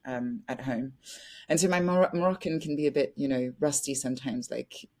French at home. And so my Moroccan can be a bit, rusty sometimes.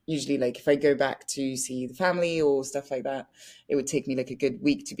 Like, usually, like, if I go back to see the family or stuff like that, it would take me like a good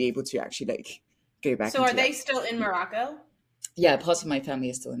week to be able to actually, like, go back. So are they still in Morocco? Yeah, part of my family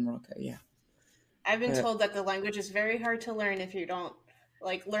is still in Morocco, yeah. I've been told that the language is very hard to learn if you don't,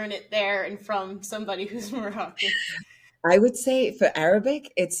 like, learn it there and from somebody who's Moroccan. I would say for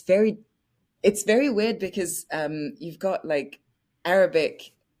Arabic, it's very weird because you've got, like,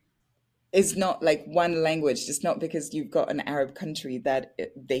 Arabic is not like one language. It's not because you've got an Arab country that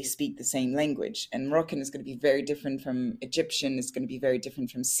they speak the same language. And Moroccan is going to be very different from Egyptian. It's going to be very different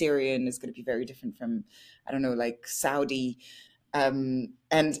from Syrian. It's going to be very different from, I don't know, like Saudi.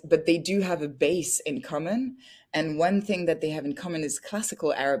 But they do have a base in common. And one thing that they have in common is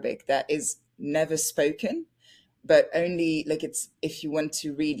classical Arabic that is never spoken, but only, like, it's, if you want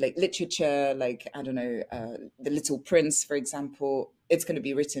to read, like, literature, like, I don't know, The Little Prince, for example, it's going to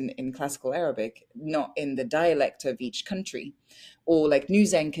be written in classical Arabic, not in the dialect of each country. Or, like,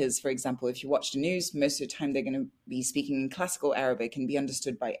 news anchors, for example, if you watch the news, most of the time they're going to be speaking in classical Arabic and be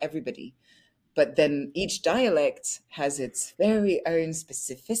understood by everybody. But then each dialect has its very own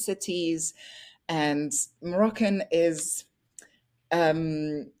specificities. And Moroccan is,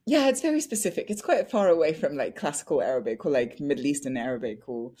 it's very specific. It's quite far away from, like, classical Arabic or, like, Middle Eastern Arabic,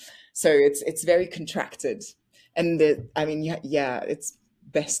 so it's very contracted. And it's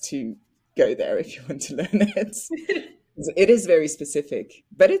best to go there if you want to learn it. It is very specific,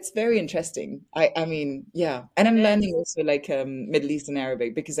 but it's very interesting. I mean, yeah. And I'm learning also, like, Middle Eastern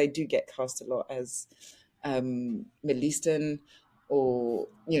Arabic because I do get cast a lot as Middle Eastern, or,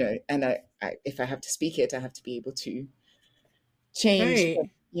 and I if I have to speak it, I have to be able to change,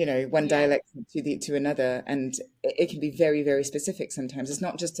 one dialect to another. And it can be very, very specific sometimes. It's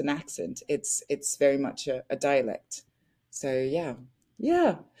not just an accent. It's very much a dialect. So, yeah.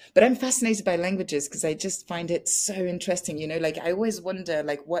 Yeah, but I'm fascinated by languages because I just find it so interesting. Like, I always wonder,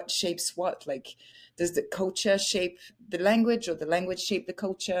 like, what shapes what? Like, does the culture shape the language, or the language shape the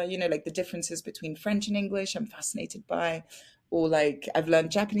culture? Like, the differences between French and English, I'm fascinated by. Or, like, I've learned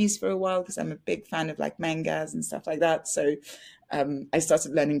Japanese for a while because I'm a big fan of, like, mangas and stuff like that. So I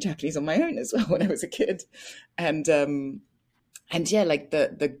started learning Japanese on my own as well when I was a kid. And yeah, like,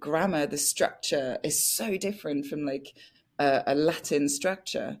 the grammar, the structure is so different from, like, a Latin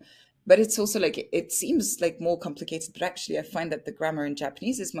structure, but it's also, like, it seems like more complicated, but actually I find that the grammar in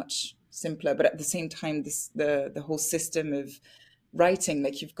Japanese is much simpler. But at the same time, the whole system of writing,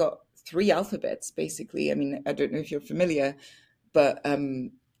 like, you've got 3 alphabets basically. I mean, I don't know if you're familiar, but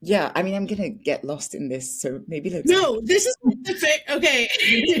yeah, I mean, I'm gonna get lost in this, so maybe let's. No, this is okay.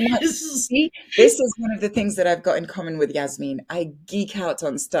 This is one of the things that I've got in common with Yasmine. I geek out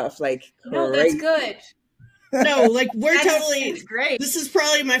on stuff like crazy. No, that's good. No, like, we're totally great. This is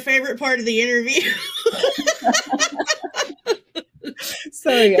probably my favorite part of the interview.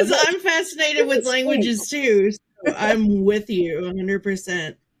 Sorry, because I'm fascinated with languages too. So I'm with you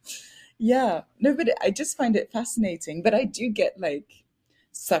 100%. Yeah, no, but I just find it fascinating. But I do get, like,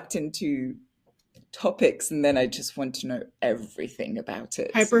 sucked into topics, and then I just want to know everything about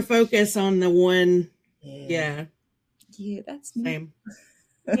it. Hyper focus on the one. Yeah, that's me. Same.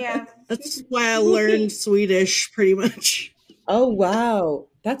 Yeah, that's why I learned Swedish pretty much. Oh wow,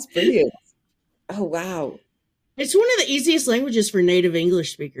 that's brilliant. Oh wow, it's one of the easiest languages for native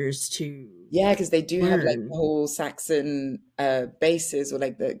English speakers to. Yeah, because they do have, like, the whole Saxon bases, or,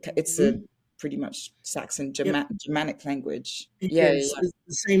 like, it's a pretty much Saxon Germanic language. It's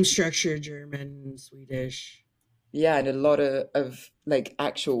the same structure, German, Swedish. Yeah, and a lot of like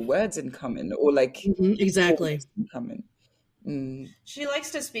actual words in common, or like Exactly. forms in common. Mm. She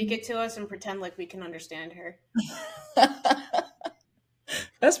likes to speak it to us and pretend like we can understand her.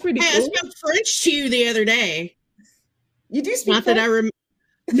 That's pretty Hey, I cool. spoke French to you the other day. You do speak Not that French?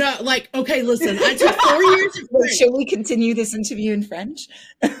 I no, like, okay, listen, I took 4 years of Wait, French. shall we continue this interview in French?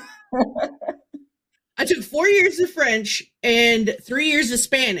 I took 4 years of French and 3 years of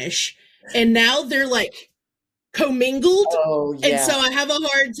Spanish, and now they're like commingled. Oh, And yeah. so I have a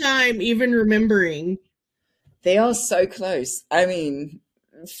hard time even remembering. They are so close. I mean,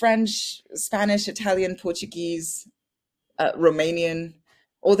 French, Spanish, Italian, Portuguese, Romanian.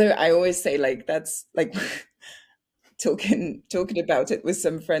 Although I always say like that's like talking about it with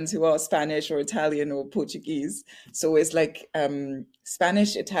some friends who are Spanish or Italian or Portuguese. It's always like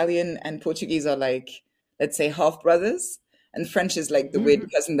Spanish, Italian, and Portuguese are like, let's say, half brothers, and French is like the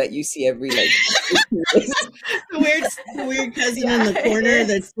weird cousin that you see every like. The weird cousin in the corner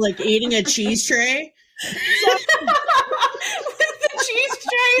that's like eating a cheese tray. The cheese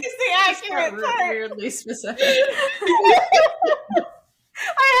tray is the accurate part. Weirdly specific.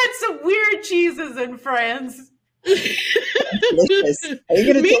 I had some weird cheeses in France. Delicious. Are you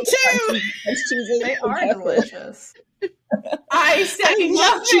gonna Me talk too. about French cheeses? They are delicious. I second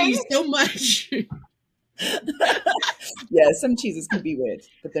love nothing. cheese so much. Yeah, some cheeses can be weird,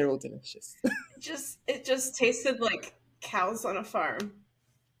 but they're all delicious. It just tasted like cows on a farm.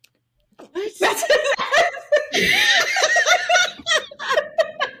 What? That's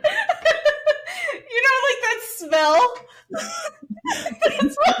you know, like that smell.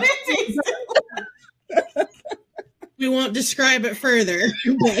 That's what it tasted like. We won't describe it further.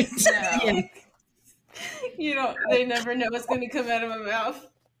 But yeah. You know, they never know what's going to come out of my mouth.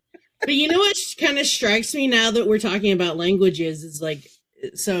 But you know what kind of strikes me now that we're talking about languages is like,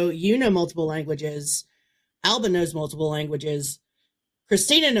 so you know multiple languages, Alba knows multiple languages,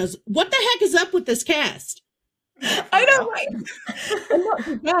 Christina knows. What the heck is up with this cast? I know, right? And not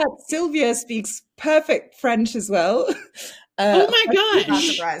just that, Sylvia speaks perfect French as well. Oh my Not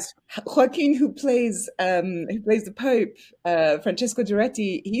gosh! surprised. Joaquin, who plays the Pope, Francesco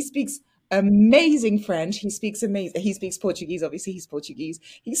Giretti, he speaks amazing French. He speaks amazing. He speaks Portuguese. Obviously, he's Portuguese.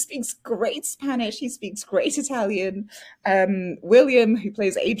 He speaks great Spanish. He speaks great Italian. William, who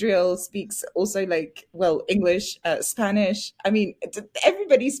plays Adriel, speaks also like English, Spanish. I mean,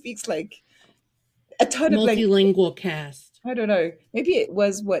 everybody speaks like a ton of languages. Multilingual cast. I don't know. Maybe it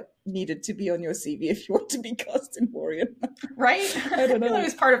was what needed to be on your CV if you want to be cast in Warrior. Right? I don't feel know. like it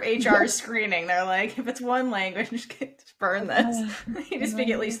was part of HR's screening. They're like, if it's one language, just burn this. You just speak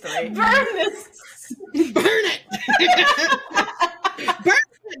at least 3. Burn this. Burn it! Burn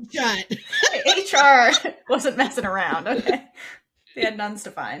it shut! HR wasn't messing around, okay? They had nuns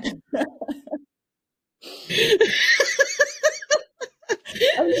to find.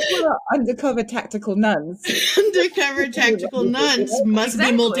 Undercover tactical nuns. Undercover tactical nuns must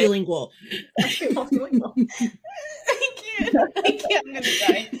Exactly. be multilingual. Multilingual. I can't. I'm going to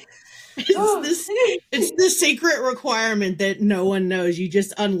die. It's the secret requirement that no one knows. You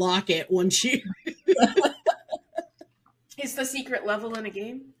just unlock it once you. It's the secret level in a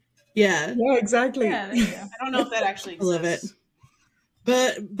game. Yeah, Yeah, exactly. Yeah, there you go. I don't know if that actually I love it. exists.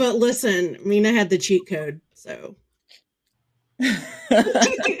 But listen, Meena had the cheat code, so.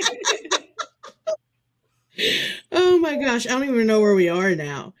 Oh my gosh, I don't even know where we are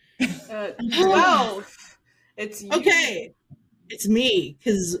now. 12. It's you. Okay, it's me,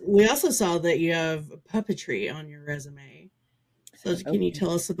 because we also saw that you have puppetry on your resume. So can you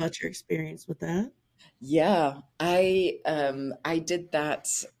tell us about your experience with that? Yeah, I did that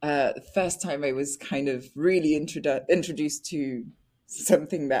the first time I was kind of really introduced to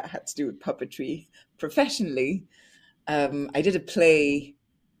something that had to do with puppetry professionally. I did a play,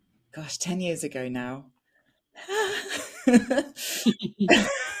 10 years ago now.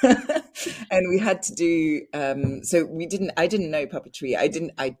 And we had to do I didn't know puppetry. I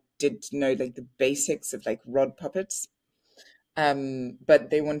did know like the basics of like rod puppets. But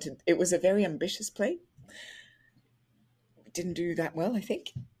it was a very ambitious play. We didn't do that well, I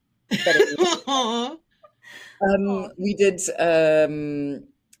think. But Aw. we did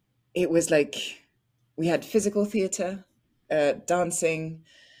it was like we had physical theater, dancing.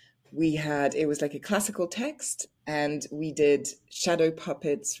 It was like a classical text, and we did shadow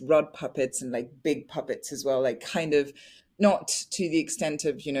puppets, rod puppets, and like big puppets as well, like kind of not to the extent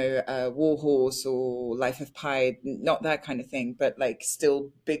of, War Horse or Life of Pi, not that kind of thing, but like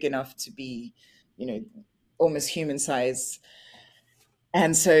still big enough to be, almost human size.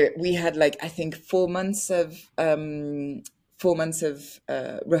 And so we had like, I think 4 months of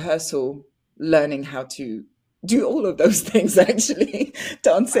rehearsal, learning how to do all of those things actually. Wow.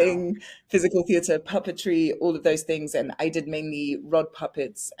 Dancing, physical theater, puppetry, all of those things. And I did mainly rod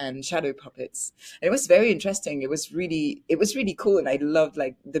puppets and shadow puppets. And it was very interesting. It was really cool. And I loved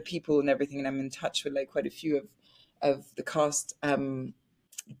like the people and everything. And I'm in touch with like quite a few of the cast.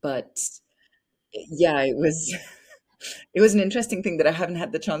 But yeah, it was an interesting thing that I haven't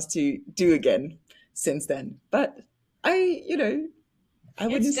had the chance to do again since then. But I It's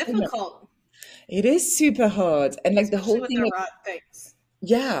wouldn't say no. difficult, It is super hard. And like the especially whole with thing the of, rot things.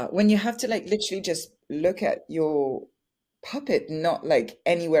 yeah, when you have to like literally just look at your puppet, not like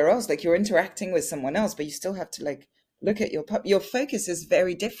anywhere else, like you're interacting with someone else, but you still have to like look at your puppet. Your focus is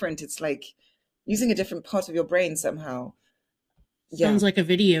very different. It's like using a different part of your brain somehow. Yeah. Sounds like a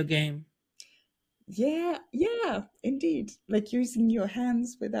video game. Yeah, yeah, indeed. Like using your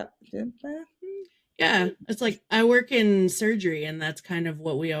hands without. Yeah, it's like I work in surgery, and that's kind of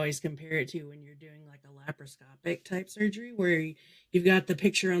what we always compare it to when you're doing like a laparoscopic type surgery, where you've got the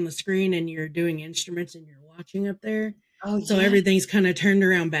picture on the screen and you're doing instruments and you're watching up there. Oh So yeah, everything's kind of turned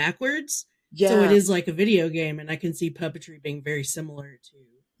around backwards. So it yeah, is like a video game, and I can see puppetry being very similar to,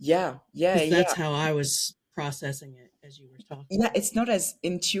 yeah, yeah, because that's yeah. how I was processing it as you were talking. Yeah, it's not as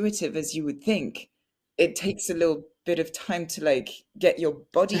intuitive as you would think. It takes a little bit of time to like get your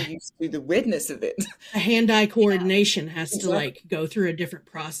body The, used to the weirdness of it. the hand-eye Yeah. coordination has to Exactly. like go through a different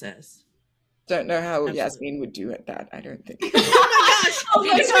process. Don't know how Absolutely. Yasmine would do at that, I don't think. Oh my gosh! Oh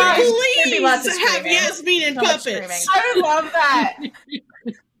my Yes, gosh. There'd be lots of please have screaming. Yasmine and So much puppets. I love that.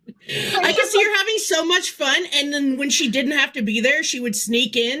 I can see her having so much fun, and then when she didn't have to be there, she would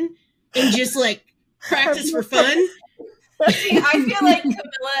sneak in and just like practice for fun. See, I feel like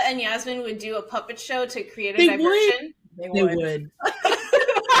Camilla and Yasmin would do a puppet show to create a They would. diversion. They would.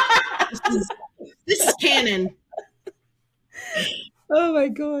 This is canon. Oh my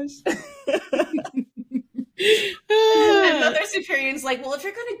gosh. And Mother Superior's like, well, if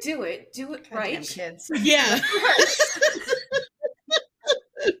you're gonna do it Goddamn right. kids. Yeah.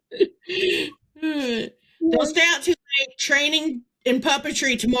 Don't stay out too late. Training in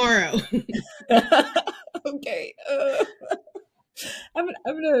puppetry tomorrow. Okay. I'm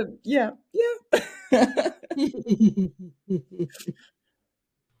gonna, yeah, yeah.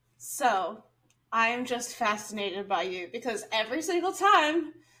 So I am just fascinated by you because every single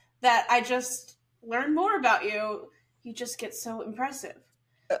time that I just learn more about you, you just get so impressive.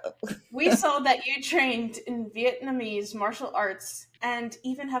 We saw that you trained in Vietnamese martial arts and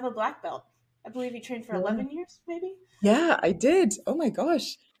even have a black belt. I believe you trained for 11 years, maybe? Yeah, I did. Oh my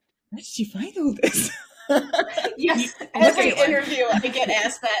gosh. Where did you find all this? Yes, Look every at one. interview I get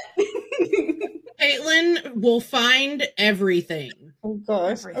asked that. Caitlin will find everything. Oh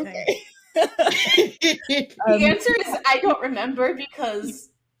gosh. Everything. Okay. The answer is I don't remember because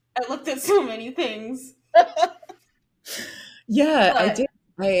I looked at so many things. Yeah, I But did.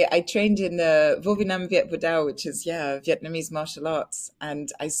 I trained in Vo Việt Nam Viet Vo Dao, which is, yeah, Vietnamese martial arts.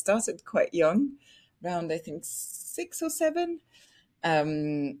 And I started quite young, around I think 6 or 7.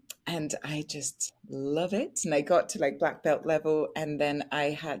 And I just love it. And I got to like black belt level, and then I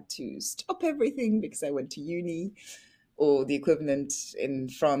had to stop everything because I went to uni, or the equivalent in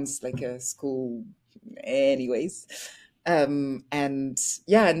France, like a school, anyways. And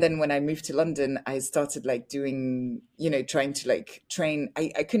yeah, and then when I moved to London, I started like doing, trying to like train.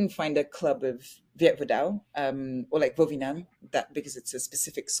 I couldn't find a club of Viet Vo Dao, or like Vo Việt Nam, that because it's a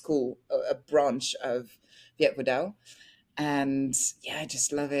specific school, a branch of Viet Vo Dao. And yeah, I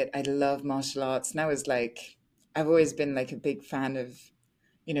just love it. I love martial arts. And I was like, I've always been like a big fan of,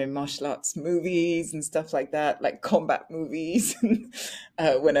 martial arts movies and stuff like that, like combat movies,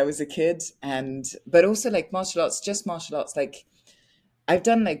 when I was a kid. But also like martial arts, just martial arts. Like I've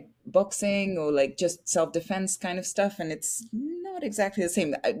done like boxing or like just self-defense kind of stuff. And it's not exactly the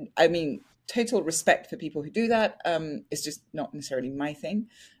same. I mean, total respect for people who do that. It's just not necessarily my thing.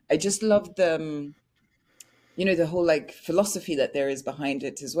 I just love the whole like philosophy that there is behind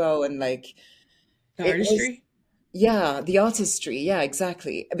it as well. And like, The it was, artistry? yeah, the artistry. Yeah,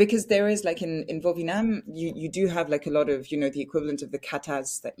 exactly. Because there is like in Vovinam, you do have like a lot of, the equivalent of the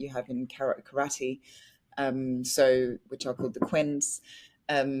katas that you have in karate. So which are called the quins.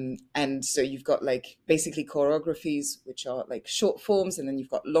 And so you've got like basically choreographies, which are like short forms, and then you've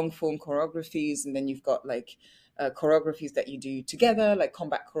got long form choreographies, and then you've got like choreographies that you do together, like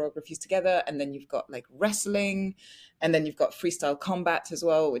combat choreographies together, and then you've got like wrestling, and then you've got freestyle combat as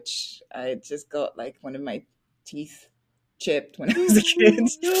well, which I just got like one of my teeth chipped when I was a kid.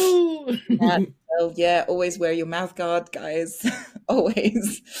 No. Well, yeah, always wear your mouth guard, guys.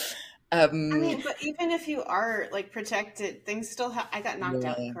 Always. I mean, but even if you are like protected, things still I got knocked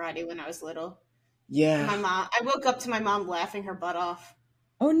out Yeah. in karate when I was little. Yeah. I woke up to my mom laughing her butt off.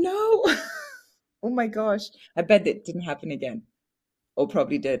 Oh no. Oh my gosh. I bet it didn't happen again. Or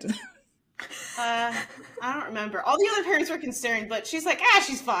probably did. I don't remember. All the other parents were concerned, but she's like,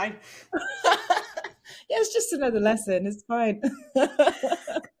 she's fine. Yeah, it's just another lesson. It's fine.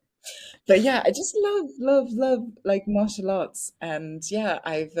 But yeah, I just love like martial arts. And yeah,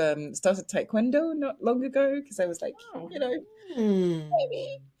 I've started Taekwondo not long ago because I was like, you know,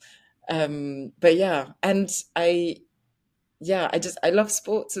 maybe. But yeah, and I love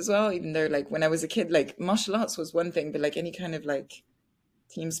sports as well, even though like when I was a kid, like martial arts was one thing, but like any kind of like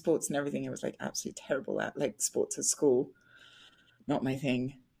team sports and everything, I was like absolutely terrible at, like sports at school. Not my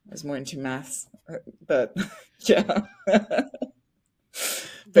thing. I was more into maths. But yeah.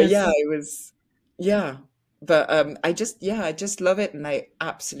 But yeah, it was, yeah. But I just love it, and I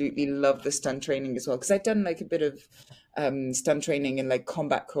absolutely love the stunt training as well because I've done like a bit of stunt training in like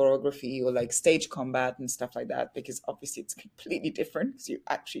combat choreography or like stage combat and stuff like that because obviously it's completely different because you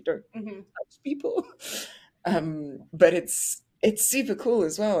actually don't touch people. But it's super cool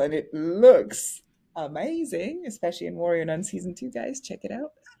as well, and it looks amazing, especially in Warrior Nun season 2, guys. Check it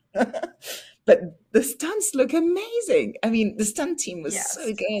out. But the stunts look amazing. I mean, the stunt team was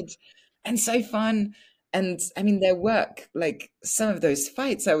so good and so fun. And I mean, their work, like some of those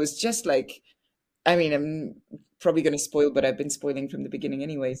fights, I was just like, I mean, I'm probably going to spoil, but I've been spoiling from the beginning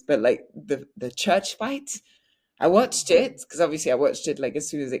anyways. But like the church fight, I watched it because obviously I watched it like as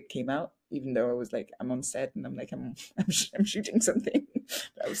soon as it came out, even though I was like, I'm on set and I'm like, I'm shooting something.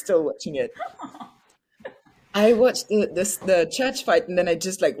 But I was still watching it. I watched the church fight and then I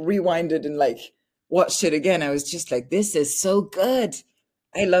just like rewinded and like watched it again. I was just like, this is so good.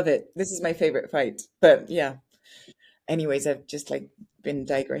 I love it. This is my favorite fight. But yeah. Anyways, I've just like been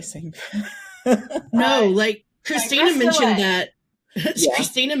digressing. No, like Christina mentioned away. that. Yeah.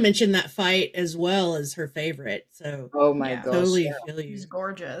 Christina mentioned that fight as well as her favorite. So Oh my gosh. totally Yeah. feel you. It's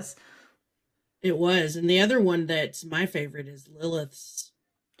gorgeous. It was. And the other one that's my favorite is Lilith's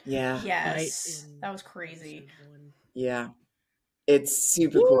Yeah. Yes. fight in That was crazy. episode 1. Yeah. It's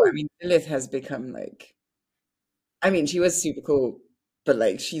super cool. I mean, Lilith has become like, I mean, she was super cool, but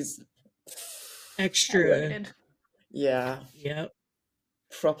like she's Extra. Rated. yeah, Yep.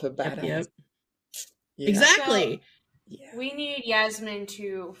 proper badass. Yep. Yeah. Exactly. Yeah. We need Yasmine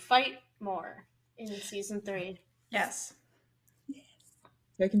to fight more in season 3. Yes.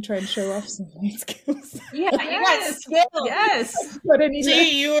 I can try and show off some of my skills. Yeah, Yes. you guys Yes. But I need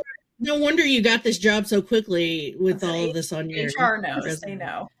See, no wonder you got this job so quickly with all of this on your HR knows. resume. They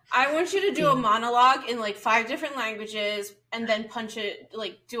know. I want you to do a monologue in like 5 different languages and then punch it,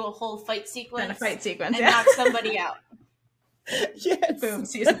 like do a whole fight sequence. Then a fight sequence. and Yeah. knock somebody out. Yes. Boom.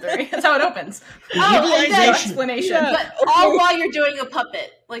 Season 3. That's how it opens. The Oh, and then- utilization. Explanation. Yeah. But all while you're doing a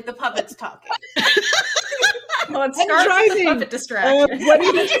puppet, like the puppet's talking. Let's I'm start with the driving. puppet distraction. What do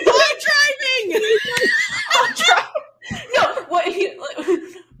you I'm driving! No,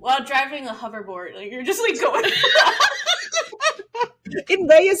 while driving a hoverboard, like you're just like going. in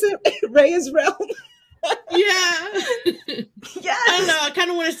Raya's realm? Yeah. Yes. I don't know. I kind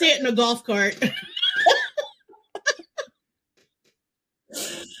of want to see it in a golf cart.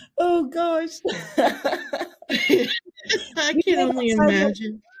 Oh gosh. I can only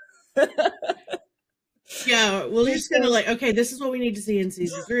imagine. Yeah, we're just gonna like, okay, this is what we need to see in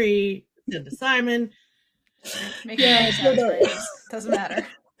season 3. Send to Simon. Make Yeah, it so make sense, no. right? Doesn't matter.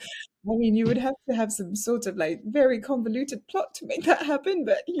 I mean, you would have to have some sort of like very convoluted plot to make that happen,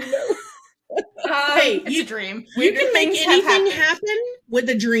 but you know. Hey, It's a dream. You can make things have anything happened. happen with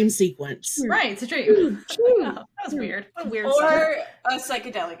a dream sequence. Right, it's a dream. True. Oh, that was weird. What a weird summer. Or a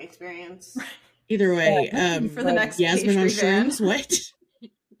psychedelic experience. Either way, For the next Yasmine on pastry van. shrooms. What?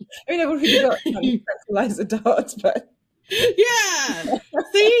 I mean, I've already got tranquilizer darts, but Yeah.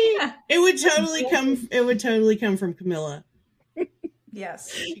 See, it would totally come. It would totally come from Camilla.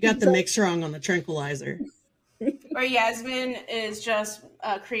 Yes. You got the mix wrong on the tranquilizer. Or Yasmine is just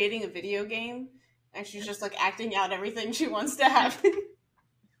creating a video game, and she's just like acting out everything she wants to happen.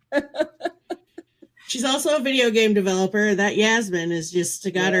 She's also a video game developer. That Yasmine is just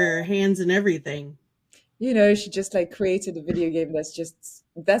got her hands in everything. you know, she just like created a video game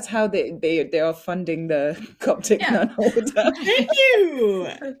that's how they are funding the Coptic Yeah. nun order. Thank you.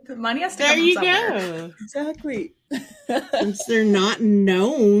 The money has to There come from you somewhere. go. Exactly. Since they're not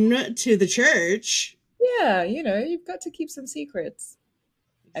known to the church. Yeah, you know, you've got to keep some secrets.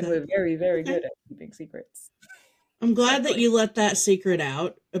 And we're very, very good at keeping secrets. I'm glad that you let that secret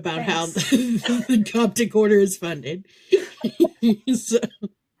out about how Thanks. the Coptic order is funded. So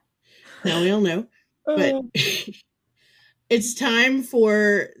now we all know. But Oh, it's time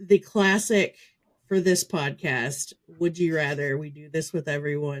for the classic for this podcast. Would you rather? We do this with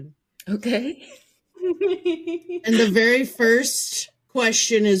everyone. Okay. And the very first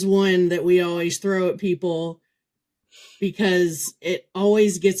question is one that we always throw at people because it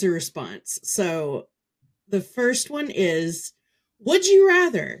always gets a response. So the first one is, would you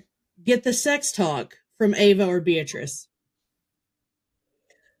rather get the sex talk from Ava or Beatrice?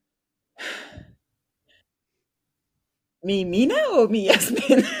 Me, Meena, or me,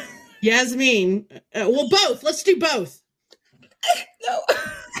 Yasmine? Yasmine. Well, both. Let's do both. No.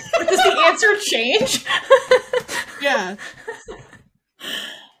 Does the answer change? Yeah.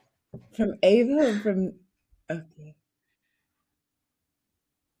 From Ava or from... Okay.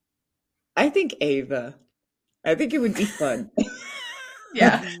 I think Ava. I think it would be fun.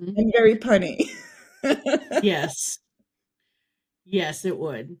 Yeah. And very punny. Yes. Yes, it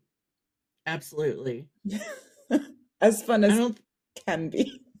would. Absolutely. As fun I as don't can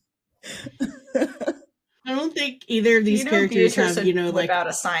be. I don't think either of these characters Beatrice have, would like... whip out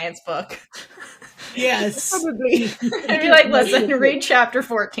a science book. Yes. Probably. I'd be like, listen, read chapter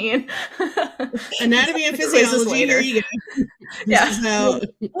 14. Anatomy and Quizzes physiology, later. here you go. Yeah. This is how...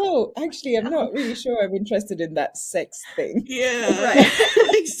 Oh, actually, I'm not really sure I'm interested in that sex thing. Yeah. Right.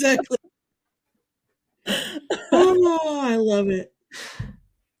 Exactly. Oh, I love it.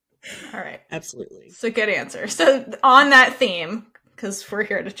 All right. Absolutely. It's a good answer. So on that theme, because we're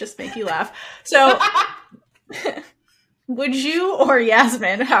here to just make you laugh. So would you or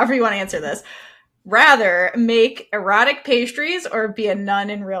Yasmine, however you want to answer this, rather make erotic pastries or be a nun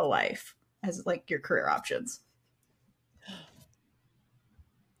in real life as like your career options?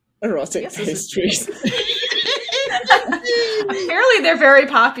 Erotic Yes, this is- pastries. Apparently they're very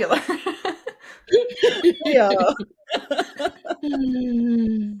popular. Yeah.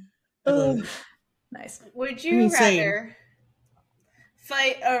 I love it. Nice. Would I you mean, same. rather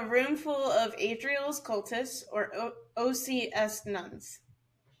fight a room full of Adriel's cultists or OCS nuns?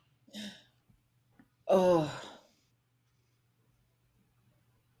 Oh.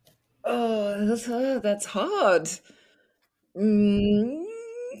 Oh, that's hard. Mm.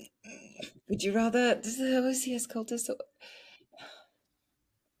 Would you rather the OCS cultist or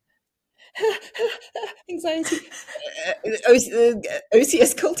anxiety?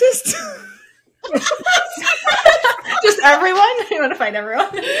 OCS cultist? Just everyone? You want to fight everyone?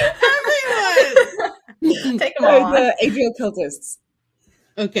 Everyone! Take them all on. The Adriel cultists.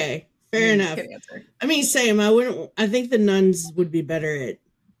 Okay, fair enough. Good answer. I mean, same. I think the nuns would be better at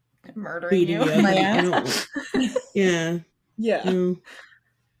Murdering beating you. you up. My I ass? don't- Yeah. Yeah. No.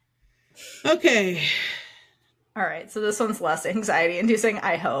 Okay. All right, so this one's less anxiety inducing,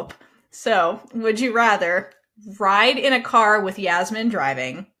 I hope. So, would you rather ride in a car with Yasmine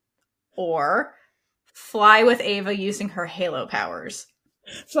driving or fly with Ava using her halo powers?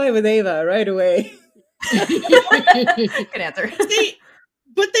 Fly with Ava right away. Good answer.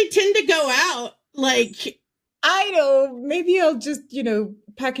 But they tend to go out like... I know. Maybe I'll just,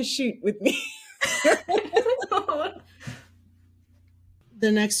 pack a chute with me.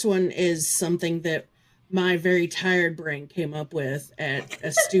 The next one is something that my very tired brain came up with at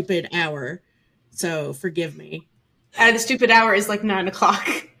a stupid hour. So forgive me. At a stupid hour is like 9 o'clock.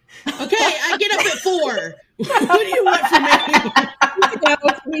 Okay, I get up at 4. What do you want from me? Yeah,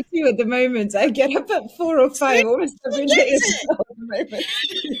 it's me too at the moment. I get up at 4 or 5 almost every day as well at the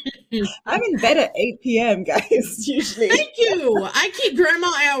moment. I'm in bed at 8 p.m., guys, usually. Thank you. I keep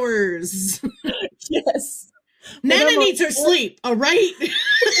grandma hours. Yes. Nana needs her sleep, all right?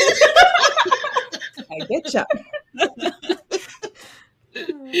 I get ya.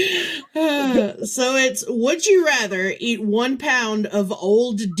 So it's, would you rather eat 1 pound of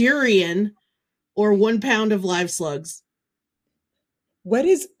old durian or 1 pound of live slugs? What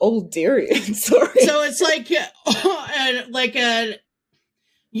is old durian? Sorry. So it's like a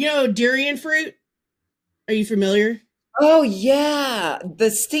durian fruit. Are you familiar? Oh, yeah. The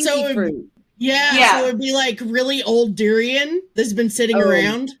stinky fruit. Yeah, so it'd be like really old durian that's been sitting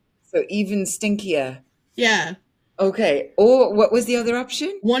around. So even stinkier. Yeah. Okay. Or what was the other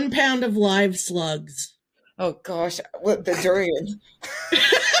option? 1 pound of live slugs. Oh, gosh. What, the durian?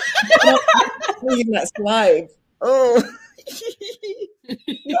 That's live. Oh.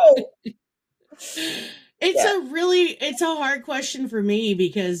 No. It's a hard question for me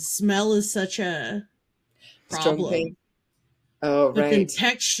because smell is such a Strong problem. thing. Oh, But then right.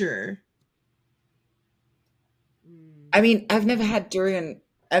 texture. I mean, I've never had durian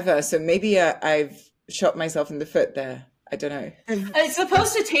ever, so maybe I've shot myself in the foot there. I don't know. It's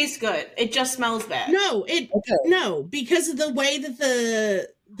supposed to taste good. It just smells bad. No, because of the way that the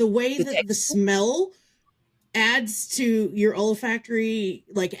texture? smell adds to your olfactory,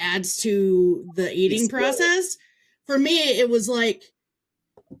 like adds to the eating process. For me, it was like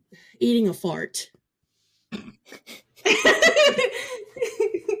eating a fart. But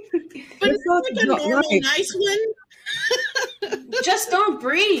it's like a normal, nice one. Just don't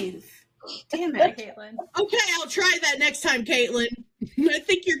breathe. Damn it, Caitlin. Okay, I'll try that next time, Caitlin. I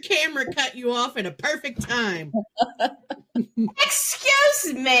think your camera cut you off at a perfect time.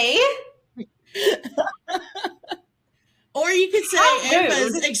 Excuse me. Or you could say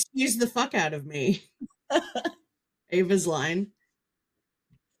Ava's excuse the fuck out of me. Ava's line.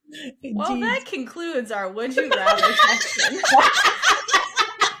 Well, that concludes our Would You Rather section.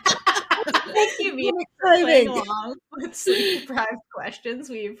 Thank you, Meena, for playing along with sleep-deprived questions.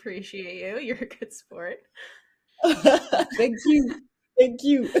 We appreciate you. You're a good sport. Thank you. Thank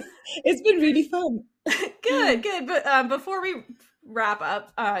you. It's been really fun. Good. But before we wrap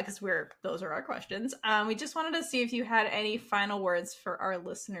up, because those are our questions, we just wanted to see if you had any final words for our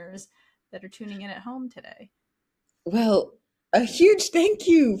listeners that are tuning in at home today. Well, a huge thank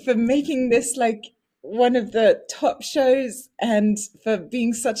you for making this like one of the top shows and for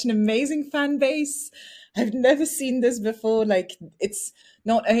being such an amazing fan base. I've never seen this before. Like, it's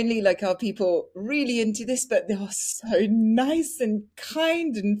not only like are people really into this, but they're so nice and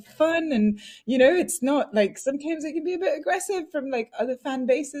kind and fun. And, you know, it's not like sometimes it can be a bit aggressive from like other fan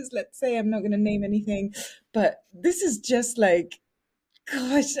bases. Let's say, I'm not going to name anything, but this is just like,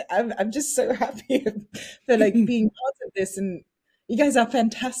 gosh, I'm just so happy for like being part of this, and you guys are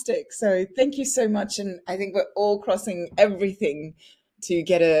fantastic. So thank you so much. And I think we're all crossing everything to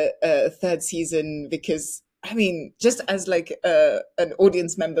get a third season, because I mean, just as like an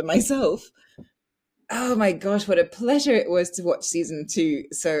audience member myself, oh my gosh, what a pleasure it was to watch season 2.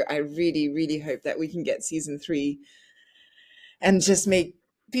 So I really, really hope that we can get season 3 and just make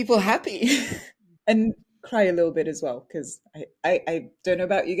people happy and cry a little bit as well, because I don't know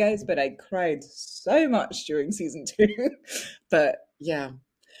about you guys, but I cried so much during season 2. But yeah,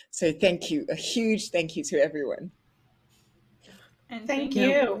 so thank you, a huge thank you to everyone. And thank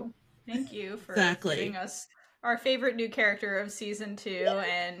you for giving us our favorite new character of season 2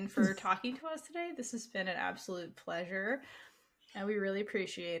 and for talking to us today. This has been an absolute pleasure and we really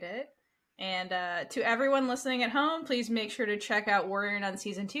appreciate it. And to everyone listening at home, please make sure to check out Warrior Nun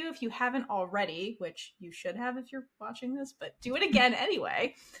Season 2 if you haven't already, which you should have if you're watching this, but do it again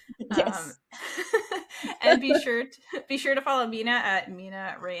anyway. Yes. And be sure to follow Meena at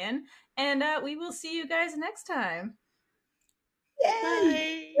Meena Rayann. And we will see you guys next time.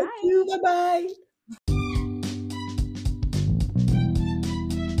 Yay! Bye. Thank you. Bye-bye.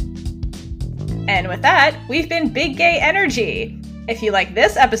 And with that, we've been Big Gay Energy. If you like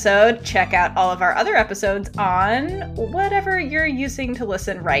this episode, check out all of our other episodes on whatever you're using to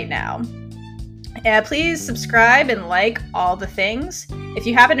listen right now. Please subscribe and like all the things. If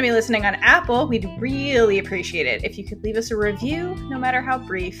you happen to be listening on Apple, we'd really appreciate it if you could leave us a review, no matter how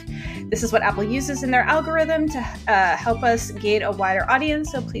brief. This is what Apple uses in their algorithm to help us gain a wider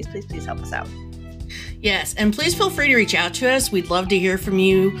audience, so please, please, please help us out. Yes, and please feel free to reach out to us. We'd love to hear from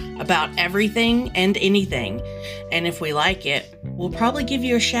you about everything and anything. And if we like it, we'll probably give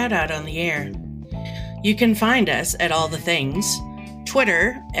you a shout out on the air. You can find us at all the things: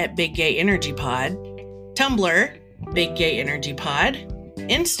 Twitter at Big Gay Energy Pod, Tumblr, Big Gay Energy Pod,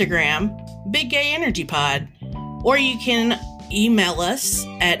 Instagram, Big Gay Energy Pod, or you can email us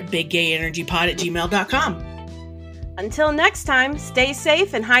at biggayenergypod@gmail.com. Until next time, stay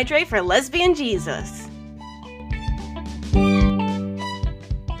safe and hydrate for Lesbian Jesus.